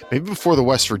before the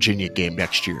West Virginia game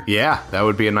next year. Yeah, that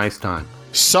would be a nice time.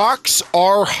 Socks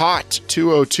are hot,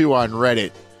 202 on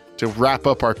Reddit. To wrap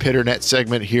up our Pitternet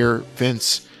segment here,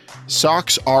 Vince,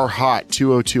 socks are hot,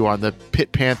 202 on the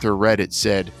Pitt Panther Reddit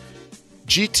said,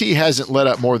 GT hasn't let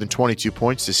up more than 22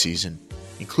 points this season,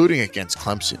 including against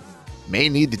Clemson. May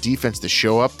need the defense to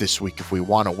show up this week if we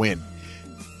want to win.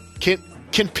 Can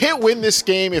Pitt win this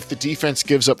game if the defense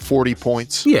gives up 40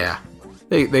 points? Yeah,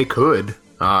 they could.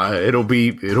 It'll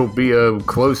be a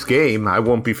close game. I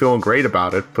won't be feeling great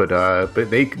about it, but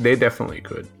they definitely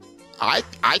could.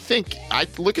 I think I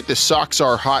look at the socks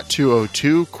are hot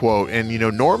 202 quote, and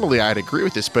normally I'd agree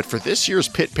with this, but for this year's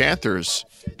Pitt Panthers,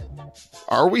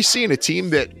 are we seeing a team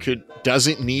that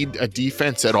doesn't need a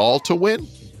defense at all to win?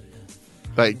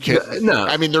 No.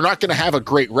 I mean, they're not going to have a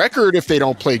great record if they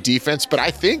don't play defense, but I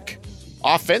think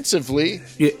offensively,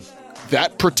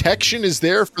 that protection is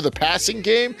there for the passing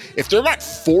game. If they're not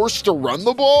forced to run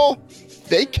the ball,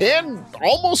 they can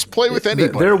almost play with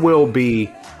anybody. There will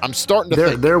be. I'm starting to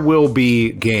think. There will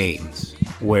be games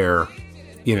where,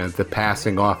 the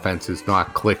passing offense is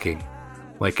not clicking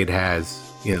like it has,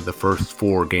 the first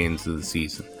 4 games of the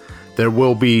season. There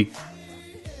will be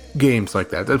games like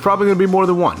that. There's probably going to be more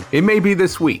than one. It may be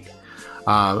this week.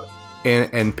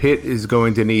 And Pitt is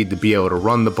going to need to be able to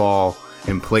run the ball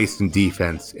and play some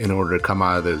defense in order to come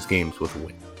out of those games with a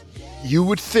win. You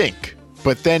would think,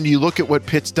 but then you look at what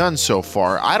Pitt's done so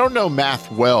far. I don't know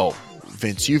math well,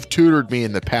 Vince. You've tutored me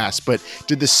in the past, but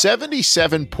did the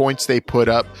 77 points they put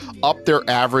up their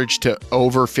average to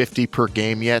over 50 per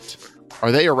game yet?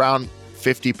 Are they around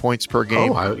 50 points per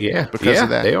game? Oh, yeah. Because of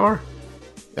that? They are.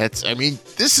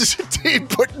 This is a team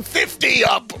putting 50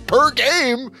 up per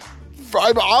game.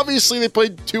 Obviously, they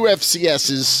played 2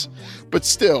 FCSs, but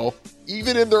still,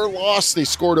 even in their loss, they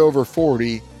scored over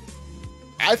 40.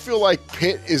 I feel like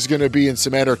Pitt is going to be in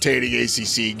some entertaining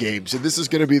ACC games, and this is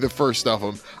going to be the first of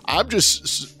them. I'm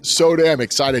just so damn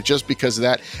excited just because of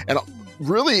that. And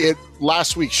really, at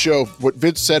last week's show, what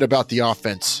Vince said about the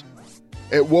offense,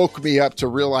 it woke me up to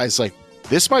realize,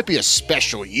 this might be a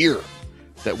special year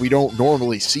that we don't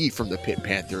normally see from the Pitt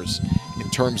Panthers in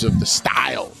terms of the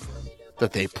style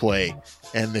that they play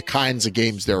and the kinds of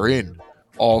games they're in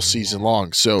all season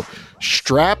long. So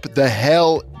strap the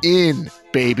hell in,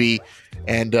 baby.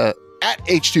 And at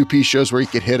H2P shows where you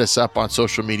could hit us up on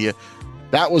social media.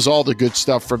 That was all the good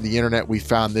stuff from the internet we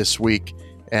found this week.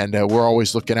 And we're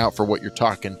always looking out for what you're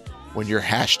talking when you're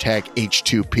hashtag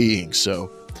H2Ping. So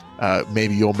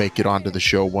maybe you'll make it onto the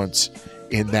show once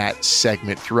in that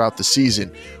segment throughout the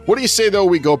season. What do you say, though,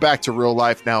 we go back to real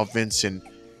life now, Vince, and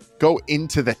go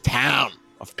into the town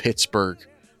of Pittsburgh,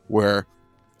 where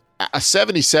a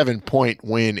 77-point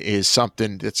win is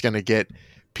something that's going to get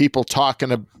people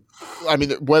talking about. I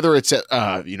mean, whether it's at,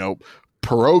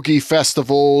 pierogi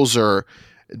festivals or,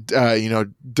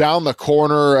 down the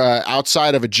corner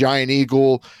outside of a Giant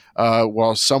Eagle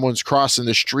while someone's crossing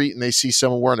the street and they see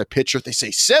someone wearing a pitt shirt, they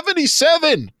say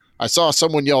 77. I saw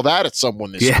someone yell that at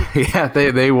someone this week. Yeah,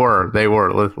 they were.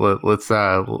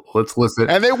 Let's listen.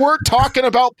 And they weren't talking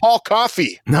about Paul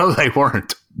Coffey. No, they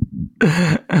weren't.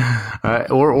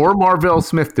 Or Marvell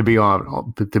Smith, to be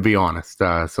honest.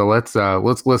 So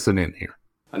let's listen in here.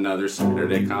 Another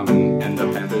Saturday coming, and the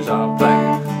Panthers are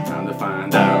playing. Time to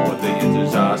find out what the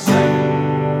Panthers are saying.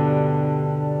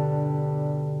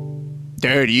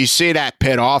 Dude, you see that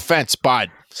Pitt offense, bud?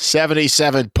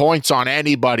 77 points on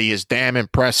anybody is damn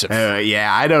impressive.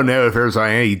 Yeah, I don't know if there's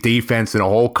any defense in the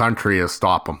whole country to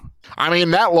stop them. I mean,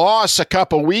 that loss a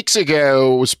couple weeks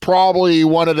ago was probably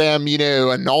one of them,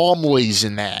 anomalies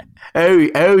in that.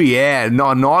 Oh yeah,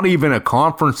 not even a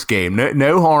conference game.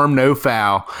 No harm, no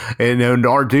foul. And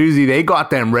Narduzzi, they got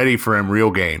them ready for them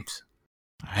real games.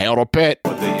 Hail to Pitt.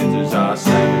 What the Yinzers are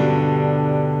saying.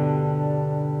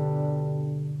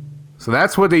 So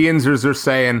that's what the Yinzers are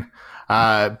saying.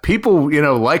 People,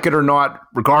 like it or not,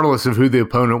 regardless of who the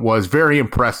opponent was, very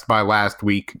impressed by last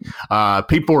week.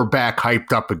 People are back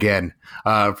hyped up again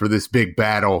for this big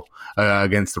battle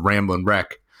against the Ramblin'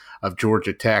 Wreck of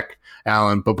Georgia Tech,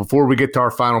 Alan. But before we get to our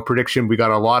final prediction, we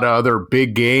got a lot of other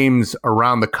big games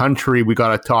around the country. We got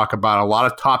to talk about a lot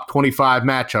of top 25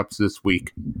 matchups this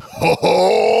week.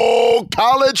 Oh,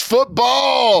 college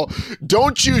football.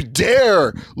 Don't you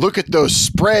dare look at those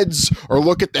spreads or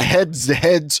look at the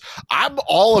heads-to-heads. I'm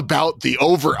all about the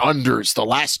over-unders the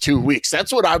last 2 weeks.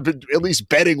 That's what I've been, at least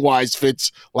betting-wise,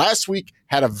 Fitz. Last week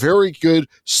had a very good,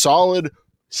 solid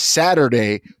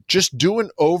Saturday, just doing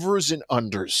overs and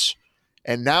unders.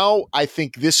 And now I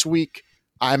think this week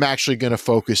I'm actually going to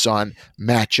focus on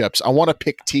matchups. I want to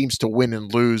pick teams to win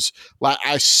and lose.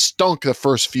 I stunk the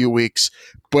first few weeks,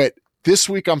 but this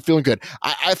week I'm feeling good.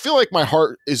 I feel like my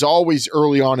heart is always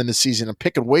early on in the season. I'm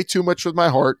picking way too much with my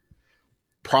heart.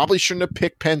 Probably shouldn't have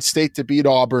picked Penn State to beat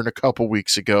Auburn a couple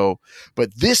weeks ago.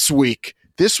 But this week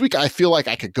I feel like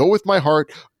I could go with my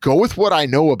heart, go with what I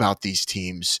know about these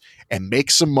teams, and make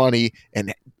some money,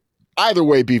 and either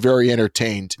way be very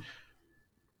entertained.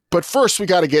 But first, we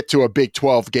got to get to a Big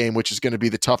 12 game, which is going to be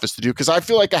the toughest to do, because I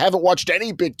feel like I haven't watched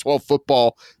any Big 12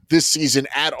 football this season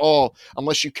at all,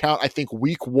 unless you count, I think,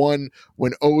 week 1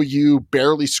 when OU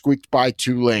barely squeaked by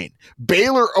Tulane.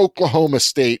 Baylor, Oklahoma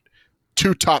State,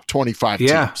 2 top 25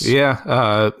 teams.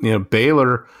 Yeah.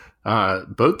 Baylor,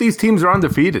 both these teams are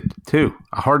undefeated, too.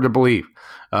 Hard to believe.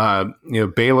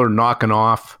 Baylor knocking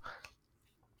off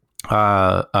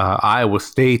Iowa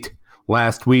State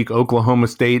last week. Oklahoma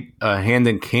State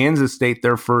handing Kansas State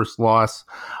their first loss.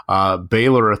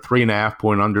 Baylor a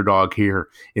 3.5-point underdog here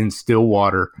in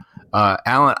Stillwater.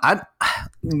 Alan,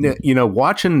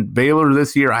 watching Baylor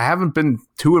this year, I haven't been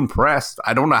too impressed.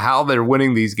 I don't know how they're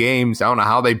winning these games. I don't know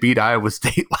how they beat Iowa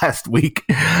State last week.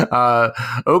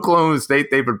 Oklahoma State,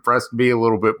 they've impressed me a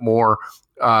little bit more.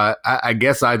 I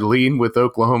guess I'd lean with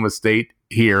Oklahoma State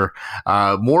here.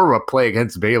 More of a play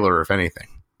against Baylor, if anything.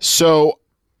 So,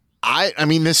 I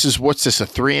mean, what's this, a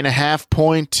 3.5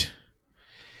 point?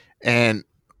 And,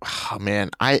 oh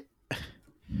man, I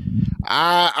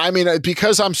mean,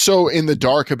 because I'm so in the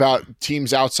dark about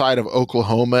teams outside of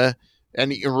Oklahoma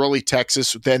and really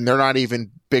Texas, then they're not even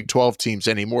Big 12 teams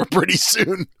anymore pretty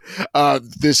soon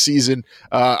this season.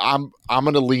 I'm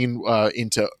going to lean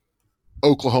into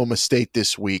Oklahoma State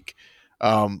this week.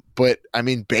 But, I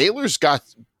mean,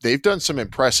 they've done some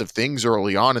impressive things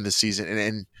early on in the season,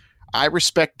 and I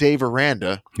respect Dave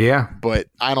Aranda, but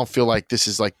I don't feel like this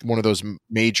is like one of those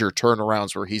major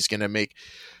turnarounds where he's going to make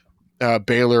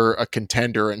Baylor a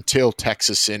contender until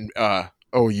Texas and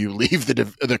OU leave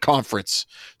the conference.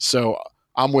 So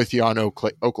I'm with you on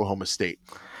Oklahoma State.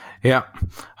 Yeah.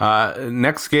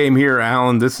 Next game here,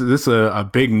 Alan. This is a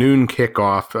big noon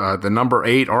kickoff. The number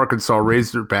 8 Arkansas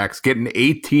Razorbacks getting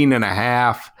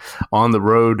 18.5 on the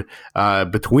road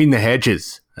between the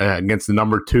hedges against the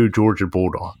number 2 Georgia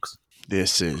Bulldogs.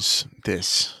 This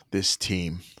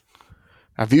team.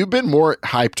 Have you been more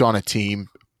hyped on a team?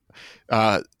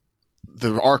 The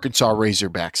Arkansas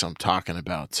Razorbacks I'm talking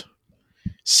about.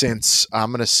 Since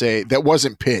I'm going to say that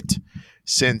wasn't Pitt.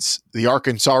 Since the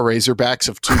Arkansas Razorbacks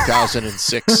of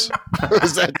 2006.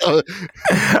 was that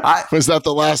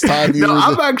the last time you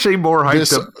I'm actually more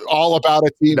hyped all about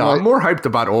a team? No, right? I'm more hyped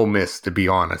about Ole Miss, to be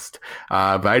honest.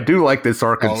 But I do like this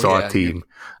Arkansas team.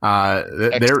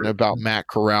 They're about Matt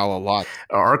Corral a lot.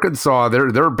 Arkansas,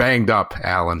 they're banged up,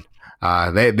 Alan.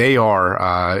 They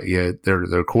are.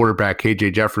 Their quarterback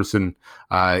KJ Jefferson.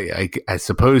 I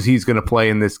suppose he's going to play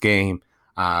in this game.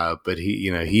 But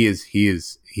he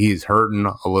is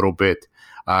hurting a little bit.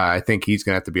 I think he's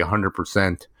going to have to be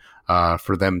 100%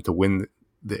 for them to win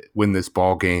this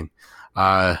ball game.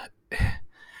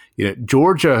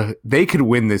 Georgia, they could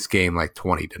win this game like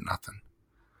 20-0.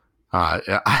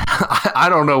 I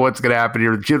don't know what's going to happen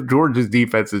here. Georgia's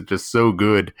defense is just so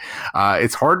good.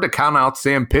 It's hard to count out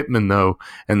Sam Pittman though,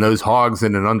 and those Hogs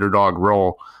in an underdog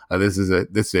role. This is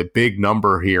a big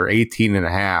number here,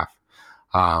 18.5.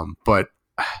 But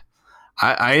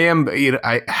I am. You know,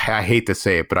 I hate to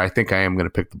say it, but I think I am going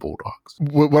to pick the Bulldogs.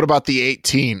 What about the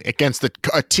 18 against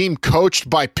a team coached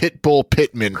by Pitbull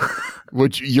Pittman?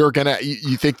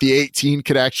 You think the 18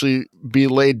 could actually be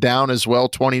laid down as well?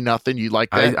 20-0. You like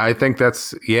that? I think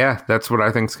that's what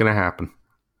I think is going to happen.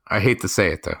 I hate to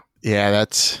say it though. Yeah,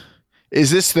 is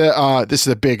this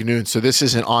the big noon? So this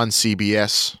isn't on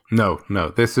CBS. No.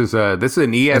 This is an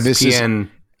ESPN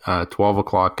 12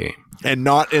 o'clock game. And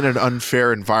not in an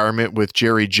unfair environment with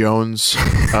Jerry Jones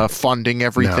funding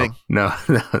everything. No.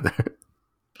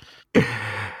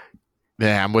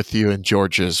 Yeah, I'm with you in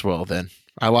Georgia as well. Then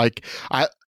I like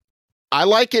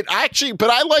it actually, but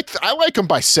I like them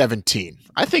by 17.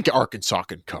 I think Arkansas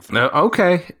can cover.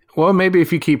 Okay, well maybe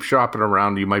if you keep shopping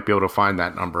around, you might be able to find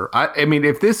that number. I mean,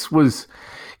 if this was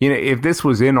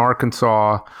in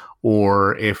Arkansas,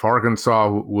 or if Arkansas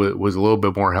was a little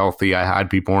bit more healthy, I'd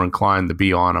be more inclined to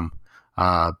be on them.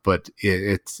 But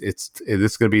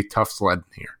it's going to be tough sledding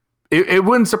here. It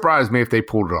wouldn't surprise me if they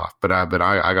pulled it off, but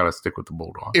I got to stick with the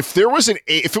Bulldogs. If it was an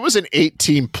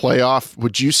 8-team playoff,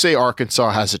 would you say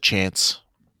Arkansas has a chance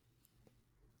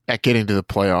at getting to the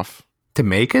playoff? To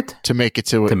make it to an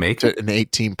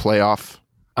 8-team playoff?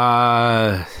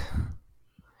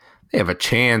 They have a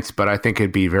chance, but I think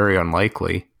it'd be very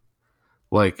unlikely.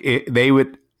 Like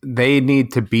they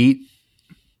need to beat.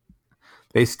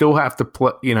 They still have to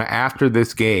play, after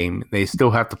this game, they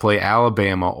still have to play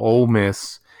Alabama, Ole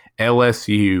Miss,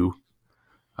 LSU.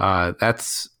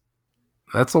 That's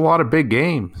a lot of big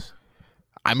games.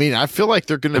 I mean, I feel like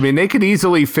they're going to... I mean, they could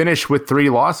easily finish with 3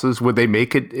 losses. Would they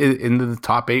make it into the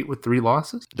top 8 with 3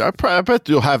 losses? I bet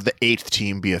you'll have the 8th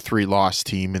team be a 3-loss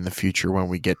team in the future when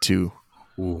we get to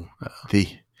the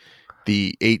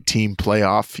 8-team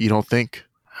playoff. You don't think?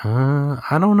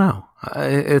 I don't know.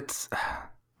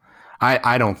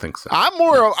 I don't think so.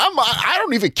 I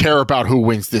don't even care about who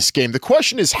wins this game. The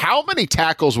question is, how many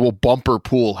tackles will Bumper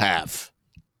Pool have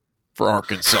for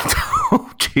Arkansas?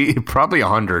 Oh, gee, probably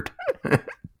 100.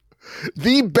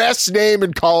 The best name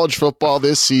in college football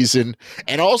this season,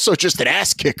 and also just an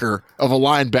ass kicker of a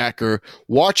linebacker.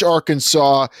 Watch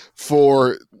Arkansas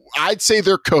for, I'd say,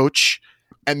 their coach,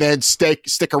 and then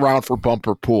stick around for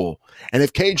Bumper Pool. And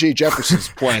if KJ Jefferson's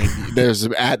playing, there's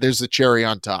the cherry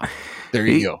on top. There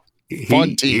you go.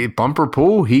 Fun team. Bumper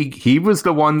Pool, he was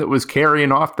the one that was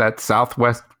carrying off that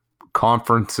Southwest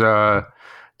Conference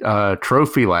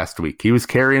trophy last week. He was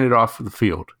carrying it off the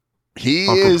field. He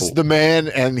is the man,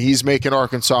 and he's making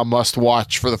Arkansas must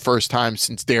watch for the first time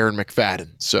since Darren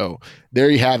McFadden. So there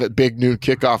you have it. Big noon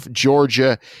kickoff,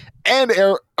 Georgia and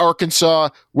Arkansas.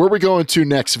 Where are we going to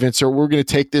next, Vince? We're going to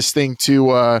take this thing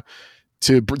to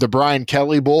the Brian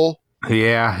Kelly Bowl.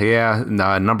 Yeah.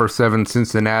 Number 7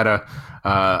 Cincinnati,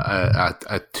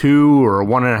 a 2 or a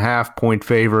 1.5 point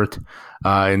favorite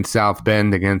in South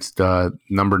Bend against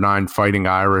number 9 Fighting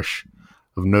Irish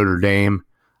of Notre Dame.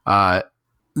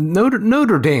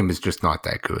 Notre Dame is just not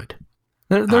that good.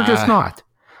 They're just not.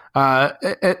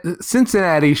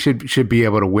 Cincinnati should be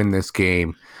able to win this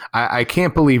game. I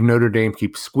can't believe Notre Dame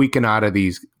keeps squeaking out of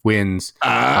these wins.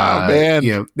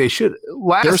 Man, they should.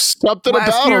 There's something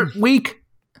about them.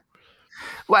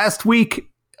 Last week,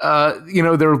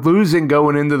 they're losing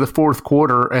going into the fourth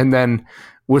quarter, and then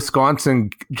Wisconsin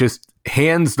just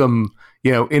hands them,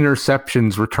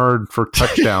 interceptions returned for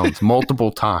touchdowns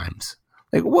multiple times.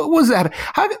 Like, what was that?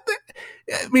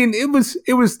 It was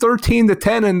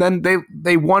 13-10, and then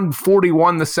they won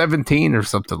 41-17 or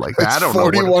something like that. I don't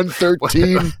know.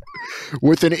 41-13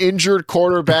 with an injured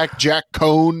quarterback, Jack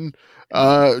Cohn,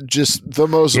 just the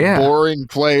most boring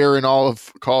player in all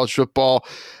of college football,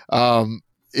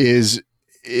 is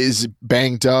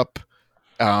banged up.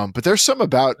 But there's some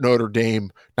about Notre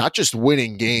Dame not just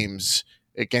winning games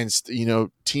against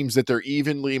teams that they're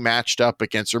evenly matched up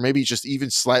against, or maybe just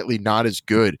even slightly not as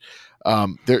good.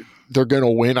 They're going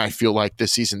to win, I feel like,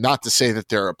 this season. Not to say that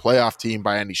they're a playoff team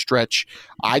by any stretch.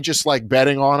 I just like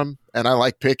betting on them, and I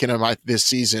like picking them this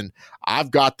season.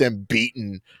 I've got them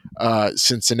beating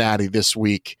Cincinnati this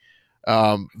week.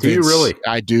 Do you really?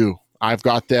 I do. I've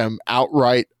got them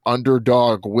outright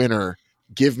underdog winner.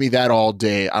 Give me that all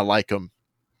day. I like them.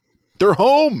 They're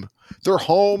home. They're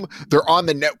home. They're on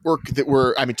the network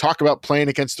talk about playing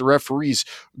against the referees.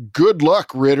 Good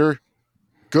luck, Ritter.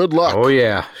 Good luck. Oh,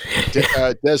 yeah.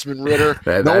 Desmond Ritter.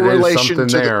 No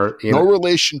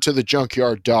relation to the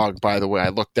Junkyard Dog, by the way. I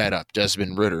looked that up,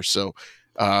 Desmond Ritter. So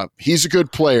he's a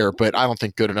good player, but I don't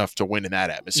think good enough to win in that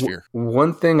atmosphere.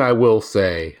 One thing I will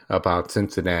say about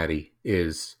Cincinnati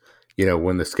is,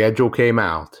 when the schedule came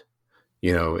out,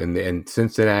 and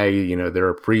Cincinnati, they're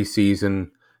a preseason,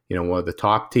 one of the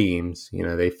top teams,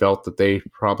 they felt that they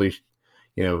probably,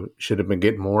 should have been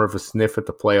getting more of a sniff at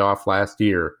the playoff last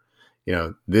year.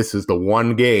 This is the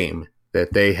one game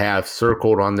that they have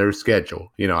circled on their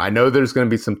schedule. I know there's going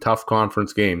to be some tough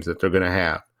conference games that they're going to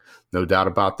have, no doubt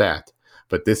about that.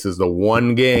 But this is the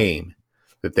one game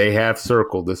that they have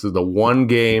circled. This is the one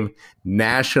game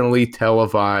nationally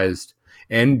televised,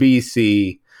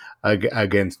 NBC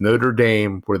against Notre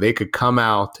Dame, where they could come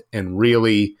out and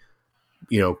really,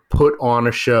 put on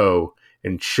a show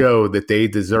and show that they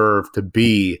deserve to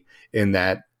be in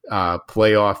that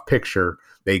playoff picture.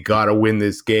 They got to win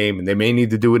this game, and they may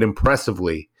need to do it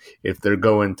impressively if they're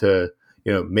going to,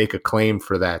 make a claim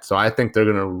for that. So I think they're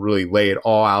going to really lay it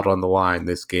all out on the line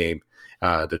this game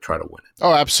to try to win it.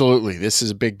 Oh, absolutely. This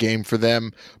is a big game for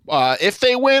them. If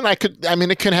they win,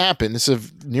 it can happen. This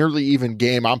is a nearly even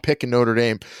game. I'm picking Notre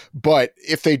Dame. But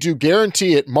if they do,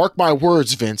 guarantee it, mark my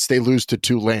words, Vince, they lose to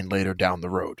Tulane later down the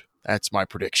road. That's my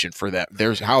prediction for that.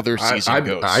 There's how their season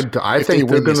goes. I think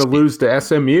they're going to lose to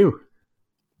SMU.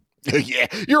 Yeah,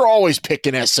 you're always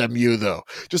picking SMU, though.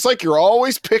 Just like you're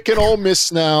always picking Ole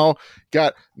Miss now.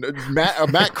 Got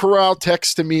Matt Corral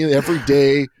texts to me every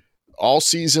day, all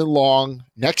season long.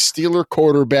 Next Steeler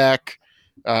quarterback.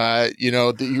 That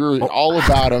you're all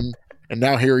about him. And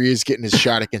now here he is getting his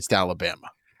shot against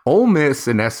Alabama. Ole Miss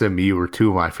and SMU are two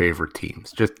of my favorite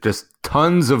teams. Just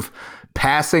tons of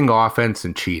passing offense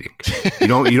and cheating. You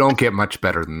don't get much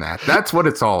better than that. That's what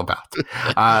it's all about.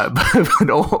 But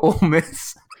Ole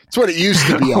Miss. That's what it used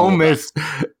to be. Ole Miss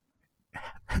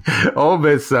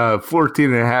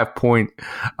 14.5 point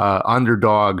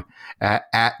underdog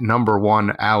at number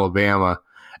 1 Alabama.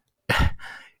 I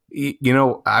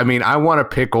want to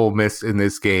pick Ole Miss in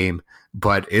this game,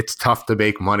 but it's tough to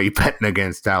make money betting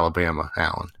against Alabama,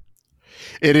 Alan.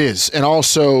 It is. And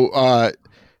also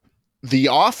the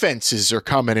offenses are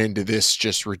coming into this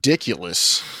just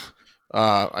ridiculous.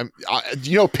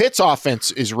 Pitt's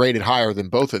offense is rated higher than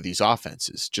both of these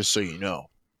offenses, just so you know.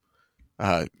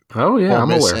 I'm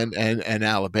aware. And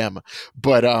Alabama.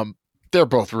 But they're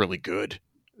both really good.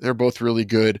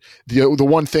 The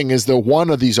one thing is, one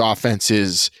of these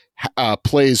offenses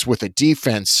plays with a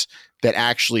defense that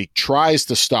actually tries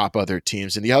to stop other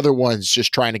teams, and the other one's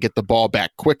just trying to get the ball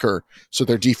back quicker so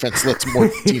their defense lets more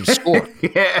teams score.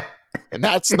 Yeah. And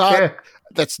that's not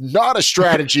a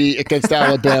strategy against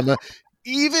Alabama.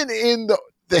 Even in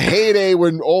the heyday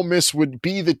when Ole Miss would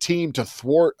be the team to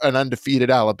thwart an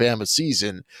undefeated Alabama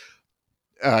season,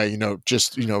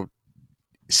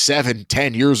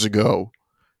 7-10 years ago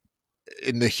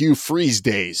in the Hugh Freeze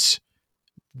days,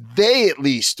 they at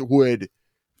least would,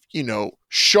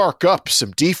 shark up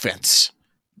some defense.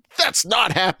 That's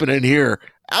not happening here.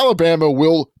 Alabama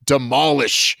will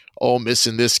demolish Ole Miss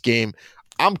in this game.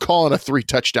 I'm calling a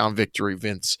 3-touchdown victory,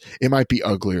 Vince. It might be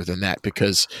uglier than that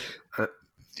because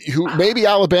maybe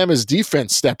Alabama's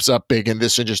defense steps up big in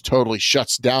this and just totally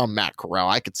shuts down Matt Corral.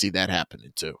 I could see that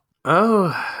happening too. Oh,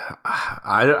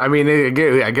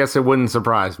 I guess it wouldn't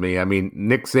surprise me. I mean,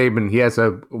 Nick Saban, he has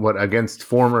against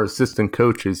former assistant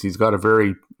coaches, he's got a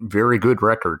very, very good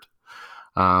record.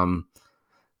 I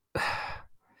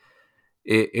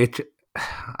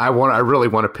really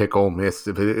want to pick Ole Miss.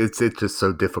 It's just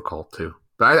so difficult to.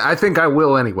 But I think I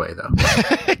will anyway, though.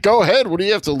 Go ahead. What do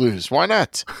you have to lose? Why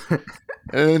not?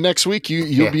 Next week,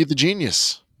 you'll be the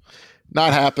genius.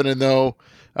 Not happening, though.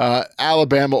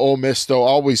 Alabama, Ole Miss, though,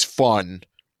 always fun.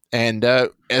 And as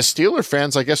Steeler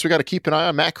fans, I guess we got to keep an eye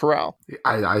on Matt Corral.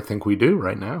 I think we do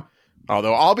right now.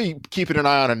 Although I'll be keeping an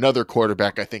eye on another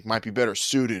quarterback I think might be better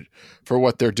suited for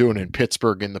what they're doing in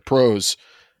Pittsburgh in the pros.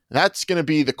 And that's going to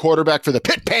be the quarterback for the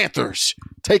Pitt Panthers,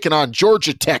 taking on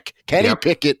Georgia Tech. Kenny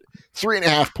Pickett,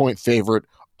 3.5 point favorite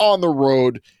on the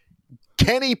road.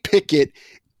 Kenny Pickett,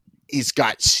 he's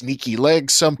got sneaky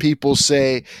legs, some people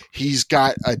say. He's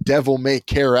got a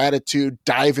devil-may-care attitude,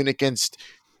 diving against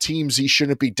teams he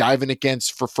shouldn't be diving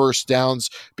against for first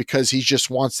downs because he just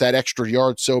wants that extra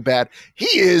yard so bad.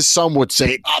 He is, some would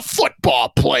say, a football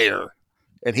player.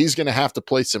 And he's going to have to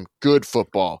play some good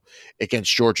football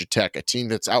against Georgia Tech, a team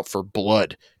that's out for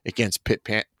blood against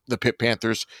the Pitt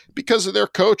Panthers because of their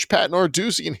coach, Pat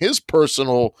Narduzzi, and his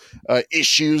personal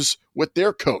issues with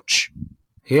their coach.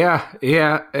 Yeah.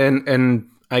 And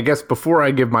I guess before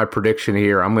I give my prediction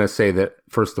here, I'm going to say that,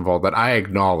 first of all, that I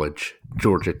acknowledge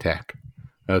Georgia Tech.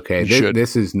 Okay,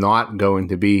 this is not going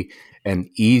to be an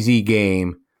easy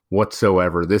game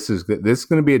whatsoever. This is going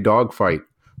to be a dogfight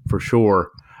for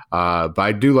sure. But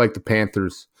I do like the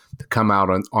Panthers to come out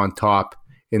on top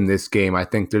in this game. I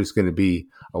think there's going to be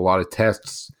a lot of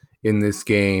tests in this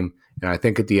game, and I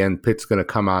think at the end, Pitt's going to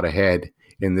come out ahead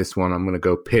in this one. I'm going to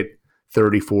go Pitt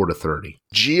 34-30.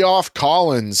 Geoff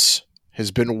Collins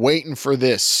has been waiting for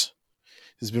this.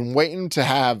 has been waiting to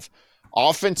have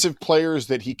offensive players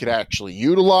that he could actually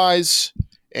utilize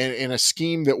and in a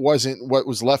scheme that wasn't what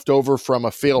was left over from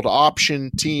a failed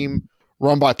option team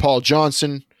run by Paul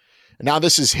Johnson. And now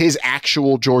this is his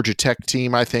actual Georgia Tech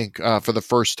team, I think, for the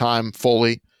first time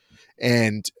fully.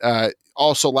 And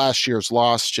also last year's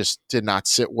loss just did not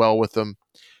sit well with them.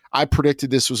 I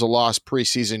predicted this was a loss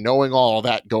preseason, knowing all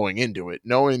that going into it,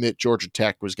 knowing that Georgia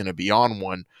Tech was going to be on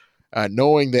one,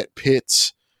 knowing that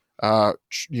Pitt's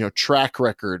track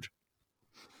record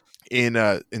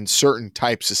in certain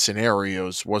types of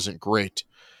scenarios wasn't great.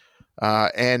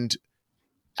 And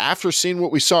after seeing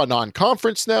what we saw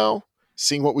non-conference now,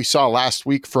 seeing what we saw last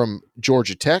week from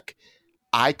Georgia Tech,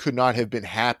 I could not have been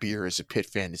happier as a Pitt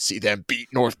fan to see them beat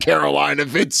North Carolina,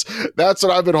 Vince. That's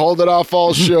what I've been holding off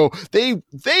all show. They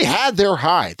had their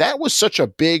high. That was such a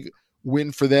big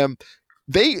win for them.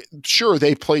 They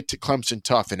played to Clemson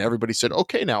tough, and everybody said,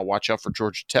 okay, now watch out for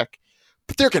Georgia Tech.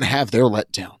 But they're going to have their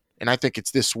letdown. And I think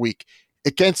it's this week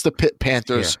against the Pitt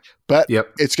Panthers. Yeah. But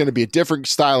It's going to be a different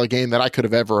style of game than I could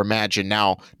have ever imagined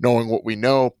now, knowing what we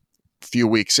know a few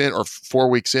weeks in or 4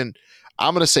 weeks in.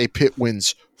 I'm going to say Pitt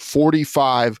wins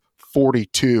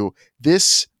 45-42.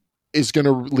 This is going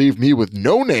to leave me with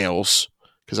no nails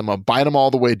because I'm going to bite them all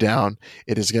the way down.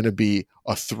 It is going to be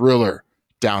a thriller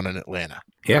down in Atlanta.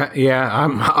 Yeah,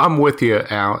 I'm with you,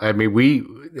 Al. I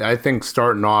mean, I think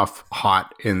starting off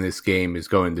hot in this game is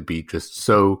going to be just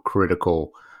so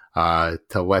critical to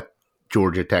let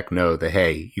Georgia Tech know that,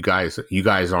 hey, you guys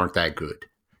aren't that good.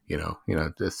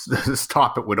 Just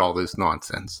stop it with all this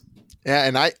nonsense. Yeah,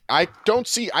 and I could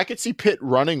see Pitt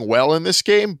running well in this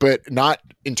game, but not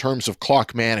in terms of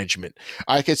clock management.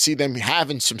 I could see them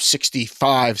having some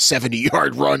 65,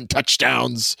 70-yard run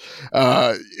touchdowns.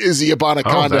 Izzy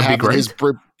Abanikanda having his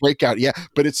breakout. Yeah,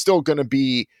 but it's still going to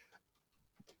be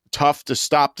tough to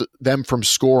stop them from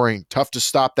scoring, tough to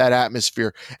stop that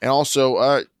atmosphere, and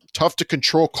also tough to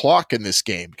control clock in this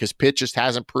game because Pitt just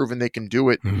hasn't proven they can do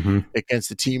it against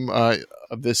a team of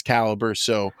this caliber.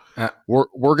 So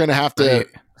we're going to have to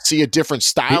see a different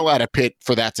style out of Pitt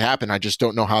for that to happen. I just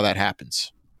don't know how that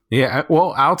happens. Yeah,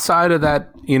 well, outside of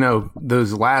that,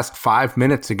 those last 5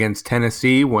 minutes against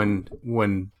Tennessee when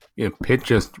Pitt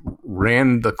just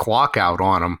ran the clock out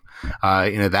on them,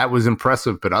 that was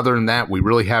impressive. But other than that, we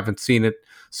really haven't seen it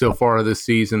so far this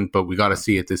season, but we got to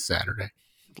see it this Saturday.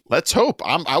 Let's hope.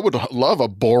 I would love a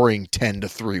boring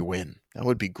 10-3 win. That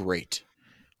would be great.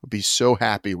 I'd be so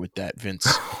happy with that,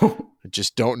 Vince. I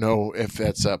just don't know if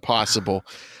that's possible.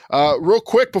 Real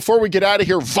quick, before we get out of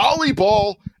here,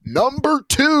 volleyball number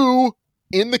 2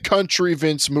 in the country,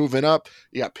 Vince, moving up.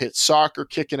 You got Pitt soccer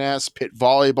kicking ass, Pitt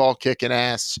volleyball kicking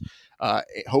ass.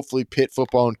 Hopefully Pitt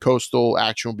football and coastal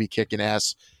action will be kicking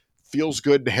ass. Feels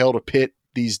good to hail to Pitt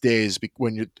these days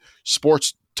when your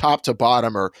sports top to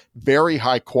bottom are very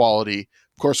high quality.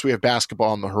 Of course, we have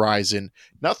basketball on the horizon.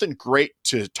 Nothing great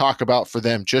to talk about for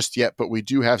them just yet, but we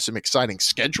do have some exciting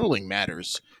scheduling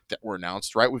matters that were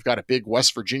announced, right? We've got a big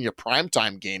West Virginia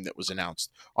primetime game that was announced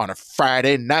on a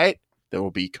Friday night that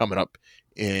will be coming up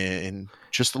in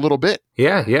just a little bit.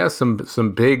 Yeah, some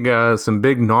big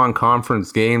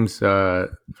non-conference games for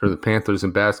the Panthers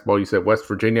in basketball. You said West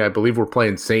Virginia. I believe we're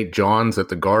playing St. John's at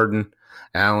the Garden,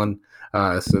 Allen.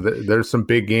 So there's some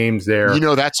big games there.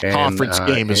 That's a conference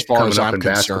game as far as I'm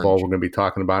concerned. Basketball, we're going to be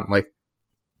talking about maybe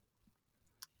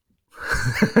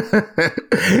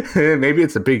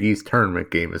it's a Big East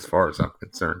tournament game as far as I'm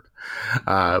concerned.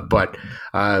 But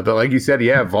like you said,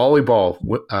 yeah, volleyball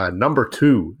number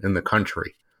 2 in the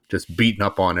country, just beating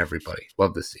up on everybody.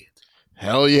 Love to see it.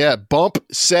 Hell yeah! Bump,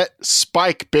 set,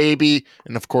 spike, baby,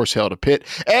 and of course, hell to Pitt.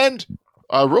 And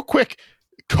real quick.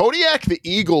 Kodiak the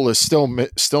Eagle is still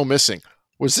missing.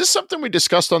 Was this something we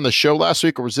discussed on the show last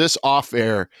week, or was this off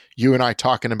air? You and I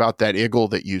talking about that eagle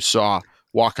that you saw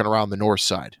walking around the north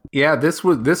side. Yeah, this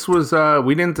was.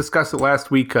 We didn't discuss it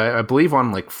last week. I believe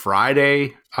on like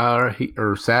Friday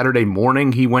or Saturday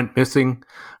morning he went missing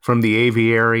from the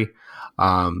aviary.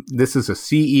 This is a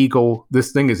sea eagle.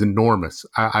 This thing is enormous.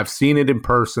 I've seen it in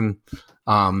person,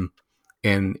 and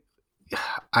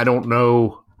I don't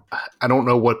know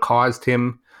what caused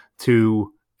him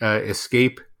to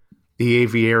escape the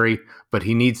aviary, but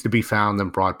he needs to be found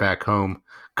and brought back home.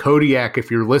 Kodiak, if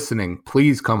you're listening,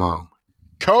 please come home.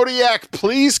 Kodiak,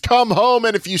 please come home.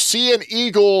 And if you see an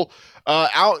eagle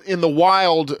out in the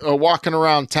wild walking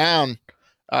around town,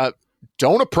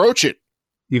 don't approach it.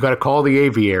 You got to call the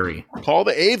aviary. Call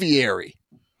the aviary.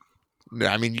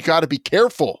 I mean, you got to be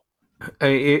careful.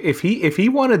 If he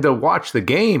wanted to watch the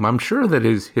game, I'm sure that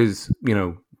his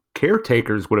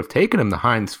caretakers would have taken him to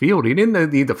Heinz Field. He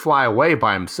didn't need to fly away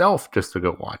by himself just to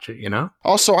go watch it, you know?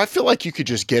 Also, I feel like you could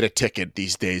just get a ticket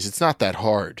these days. It's not that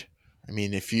hard. I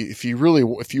mean, if you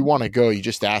want to go, you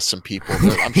just ask some people.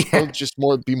 I'm sure just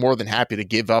be more than happy to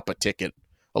give up a ticket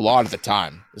a lot of the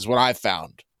time, is what I've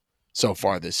found so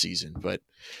far this season. But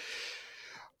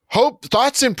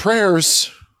thoughts and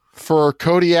prayers for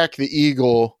Kodiak the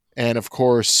Eagle, and of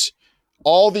course,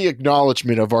 all the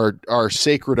acknowledgement of our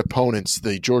sacred opponents,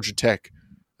 the Georgia Tech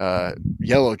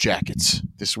Yellow Jackets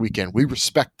this weekend. We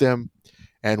respect them,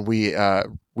 and we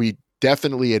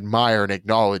definitely admire and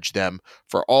acknowledge them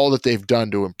for all that they've done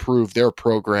to improve their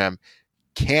program.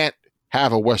 Can't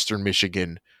have a Western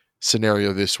Michigan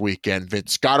scenario this weekend,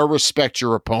 Vince. Got to respect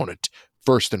your opponent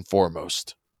first and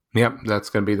foremost. Yep, that's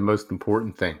going to be the most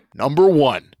important thing. Number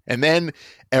one. And then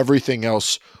everything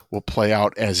else will play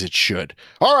out as it should.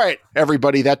 All right,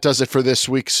 everybody, that does it for this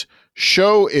week's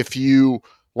show. If you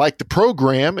like the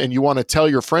program and you want to tell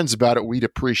your friends about it, we'd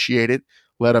appreciate it.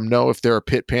 Let them know, if they're a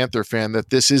Pitt Panther fan,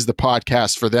 that this is the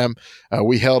podcast for them.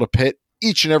 We hail to Pitt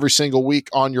each and every single week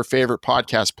on your favorite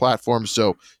podcast platform.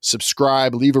 So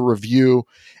subscribe, leave a review,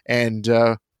 and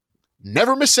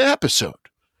never miss an episode.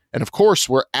 And of course,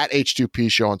 we're at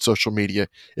H2P Show on social media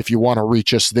if you want to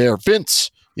reach us there. Vince,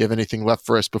 you have anything left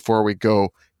for us before we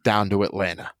go down to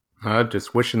Atlanta?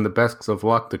 Just wishing the best of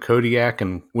luck to Kodiak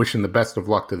and wishing the best of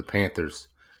luck to the Panthers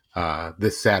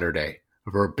this Saturday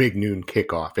for a big noon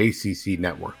kickoff, ACC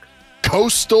Network.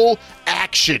 Coastal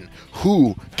action.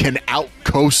 Who can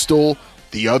out-coastal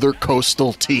the other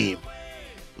coastal team?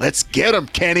 Let's get them,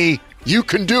 Kenny. You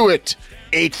can do it.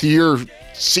 8th-year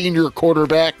senior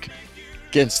quarterback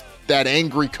against that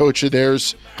angry coach of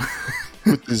theirs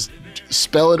with his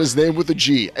spelling his name with a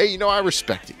G. Hey, I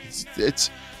respect it.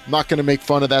 I'm not going to make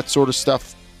fun of that sort of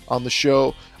stuff on the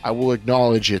show. I will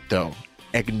acknowledge it, though.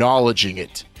 Acknowledging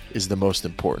it is the most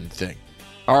important thing.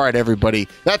 All right, everybody.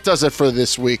 That does it for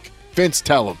this week. Vince,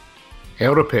 tell them.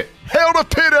 Hail to Pitt. Hail to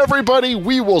Pitt, everybody.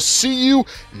 We will see you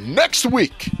next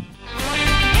week.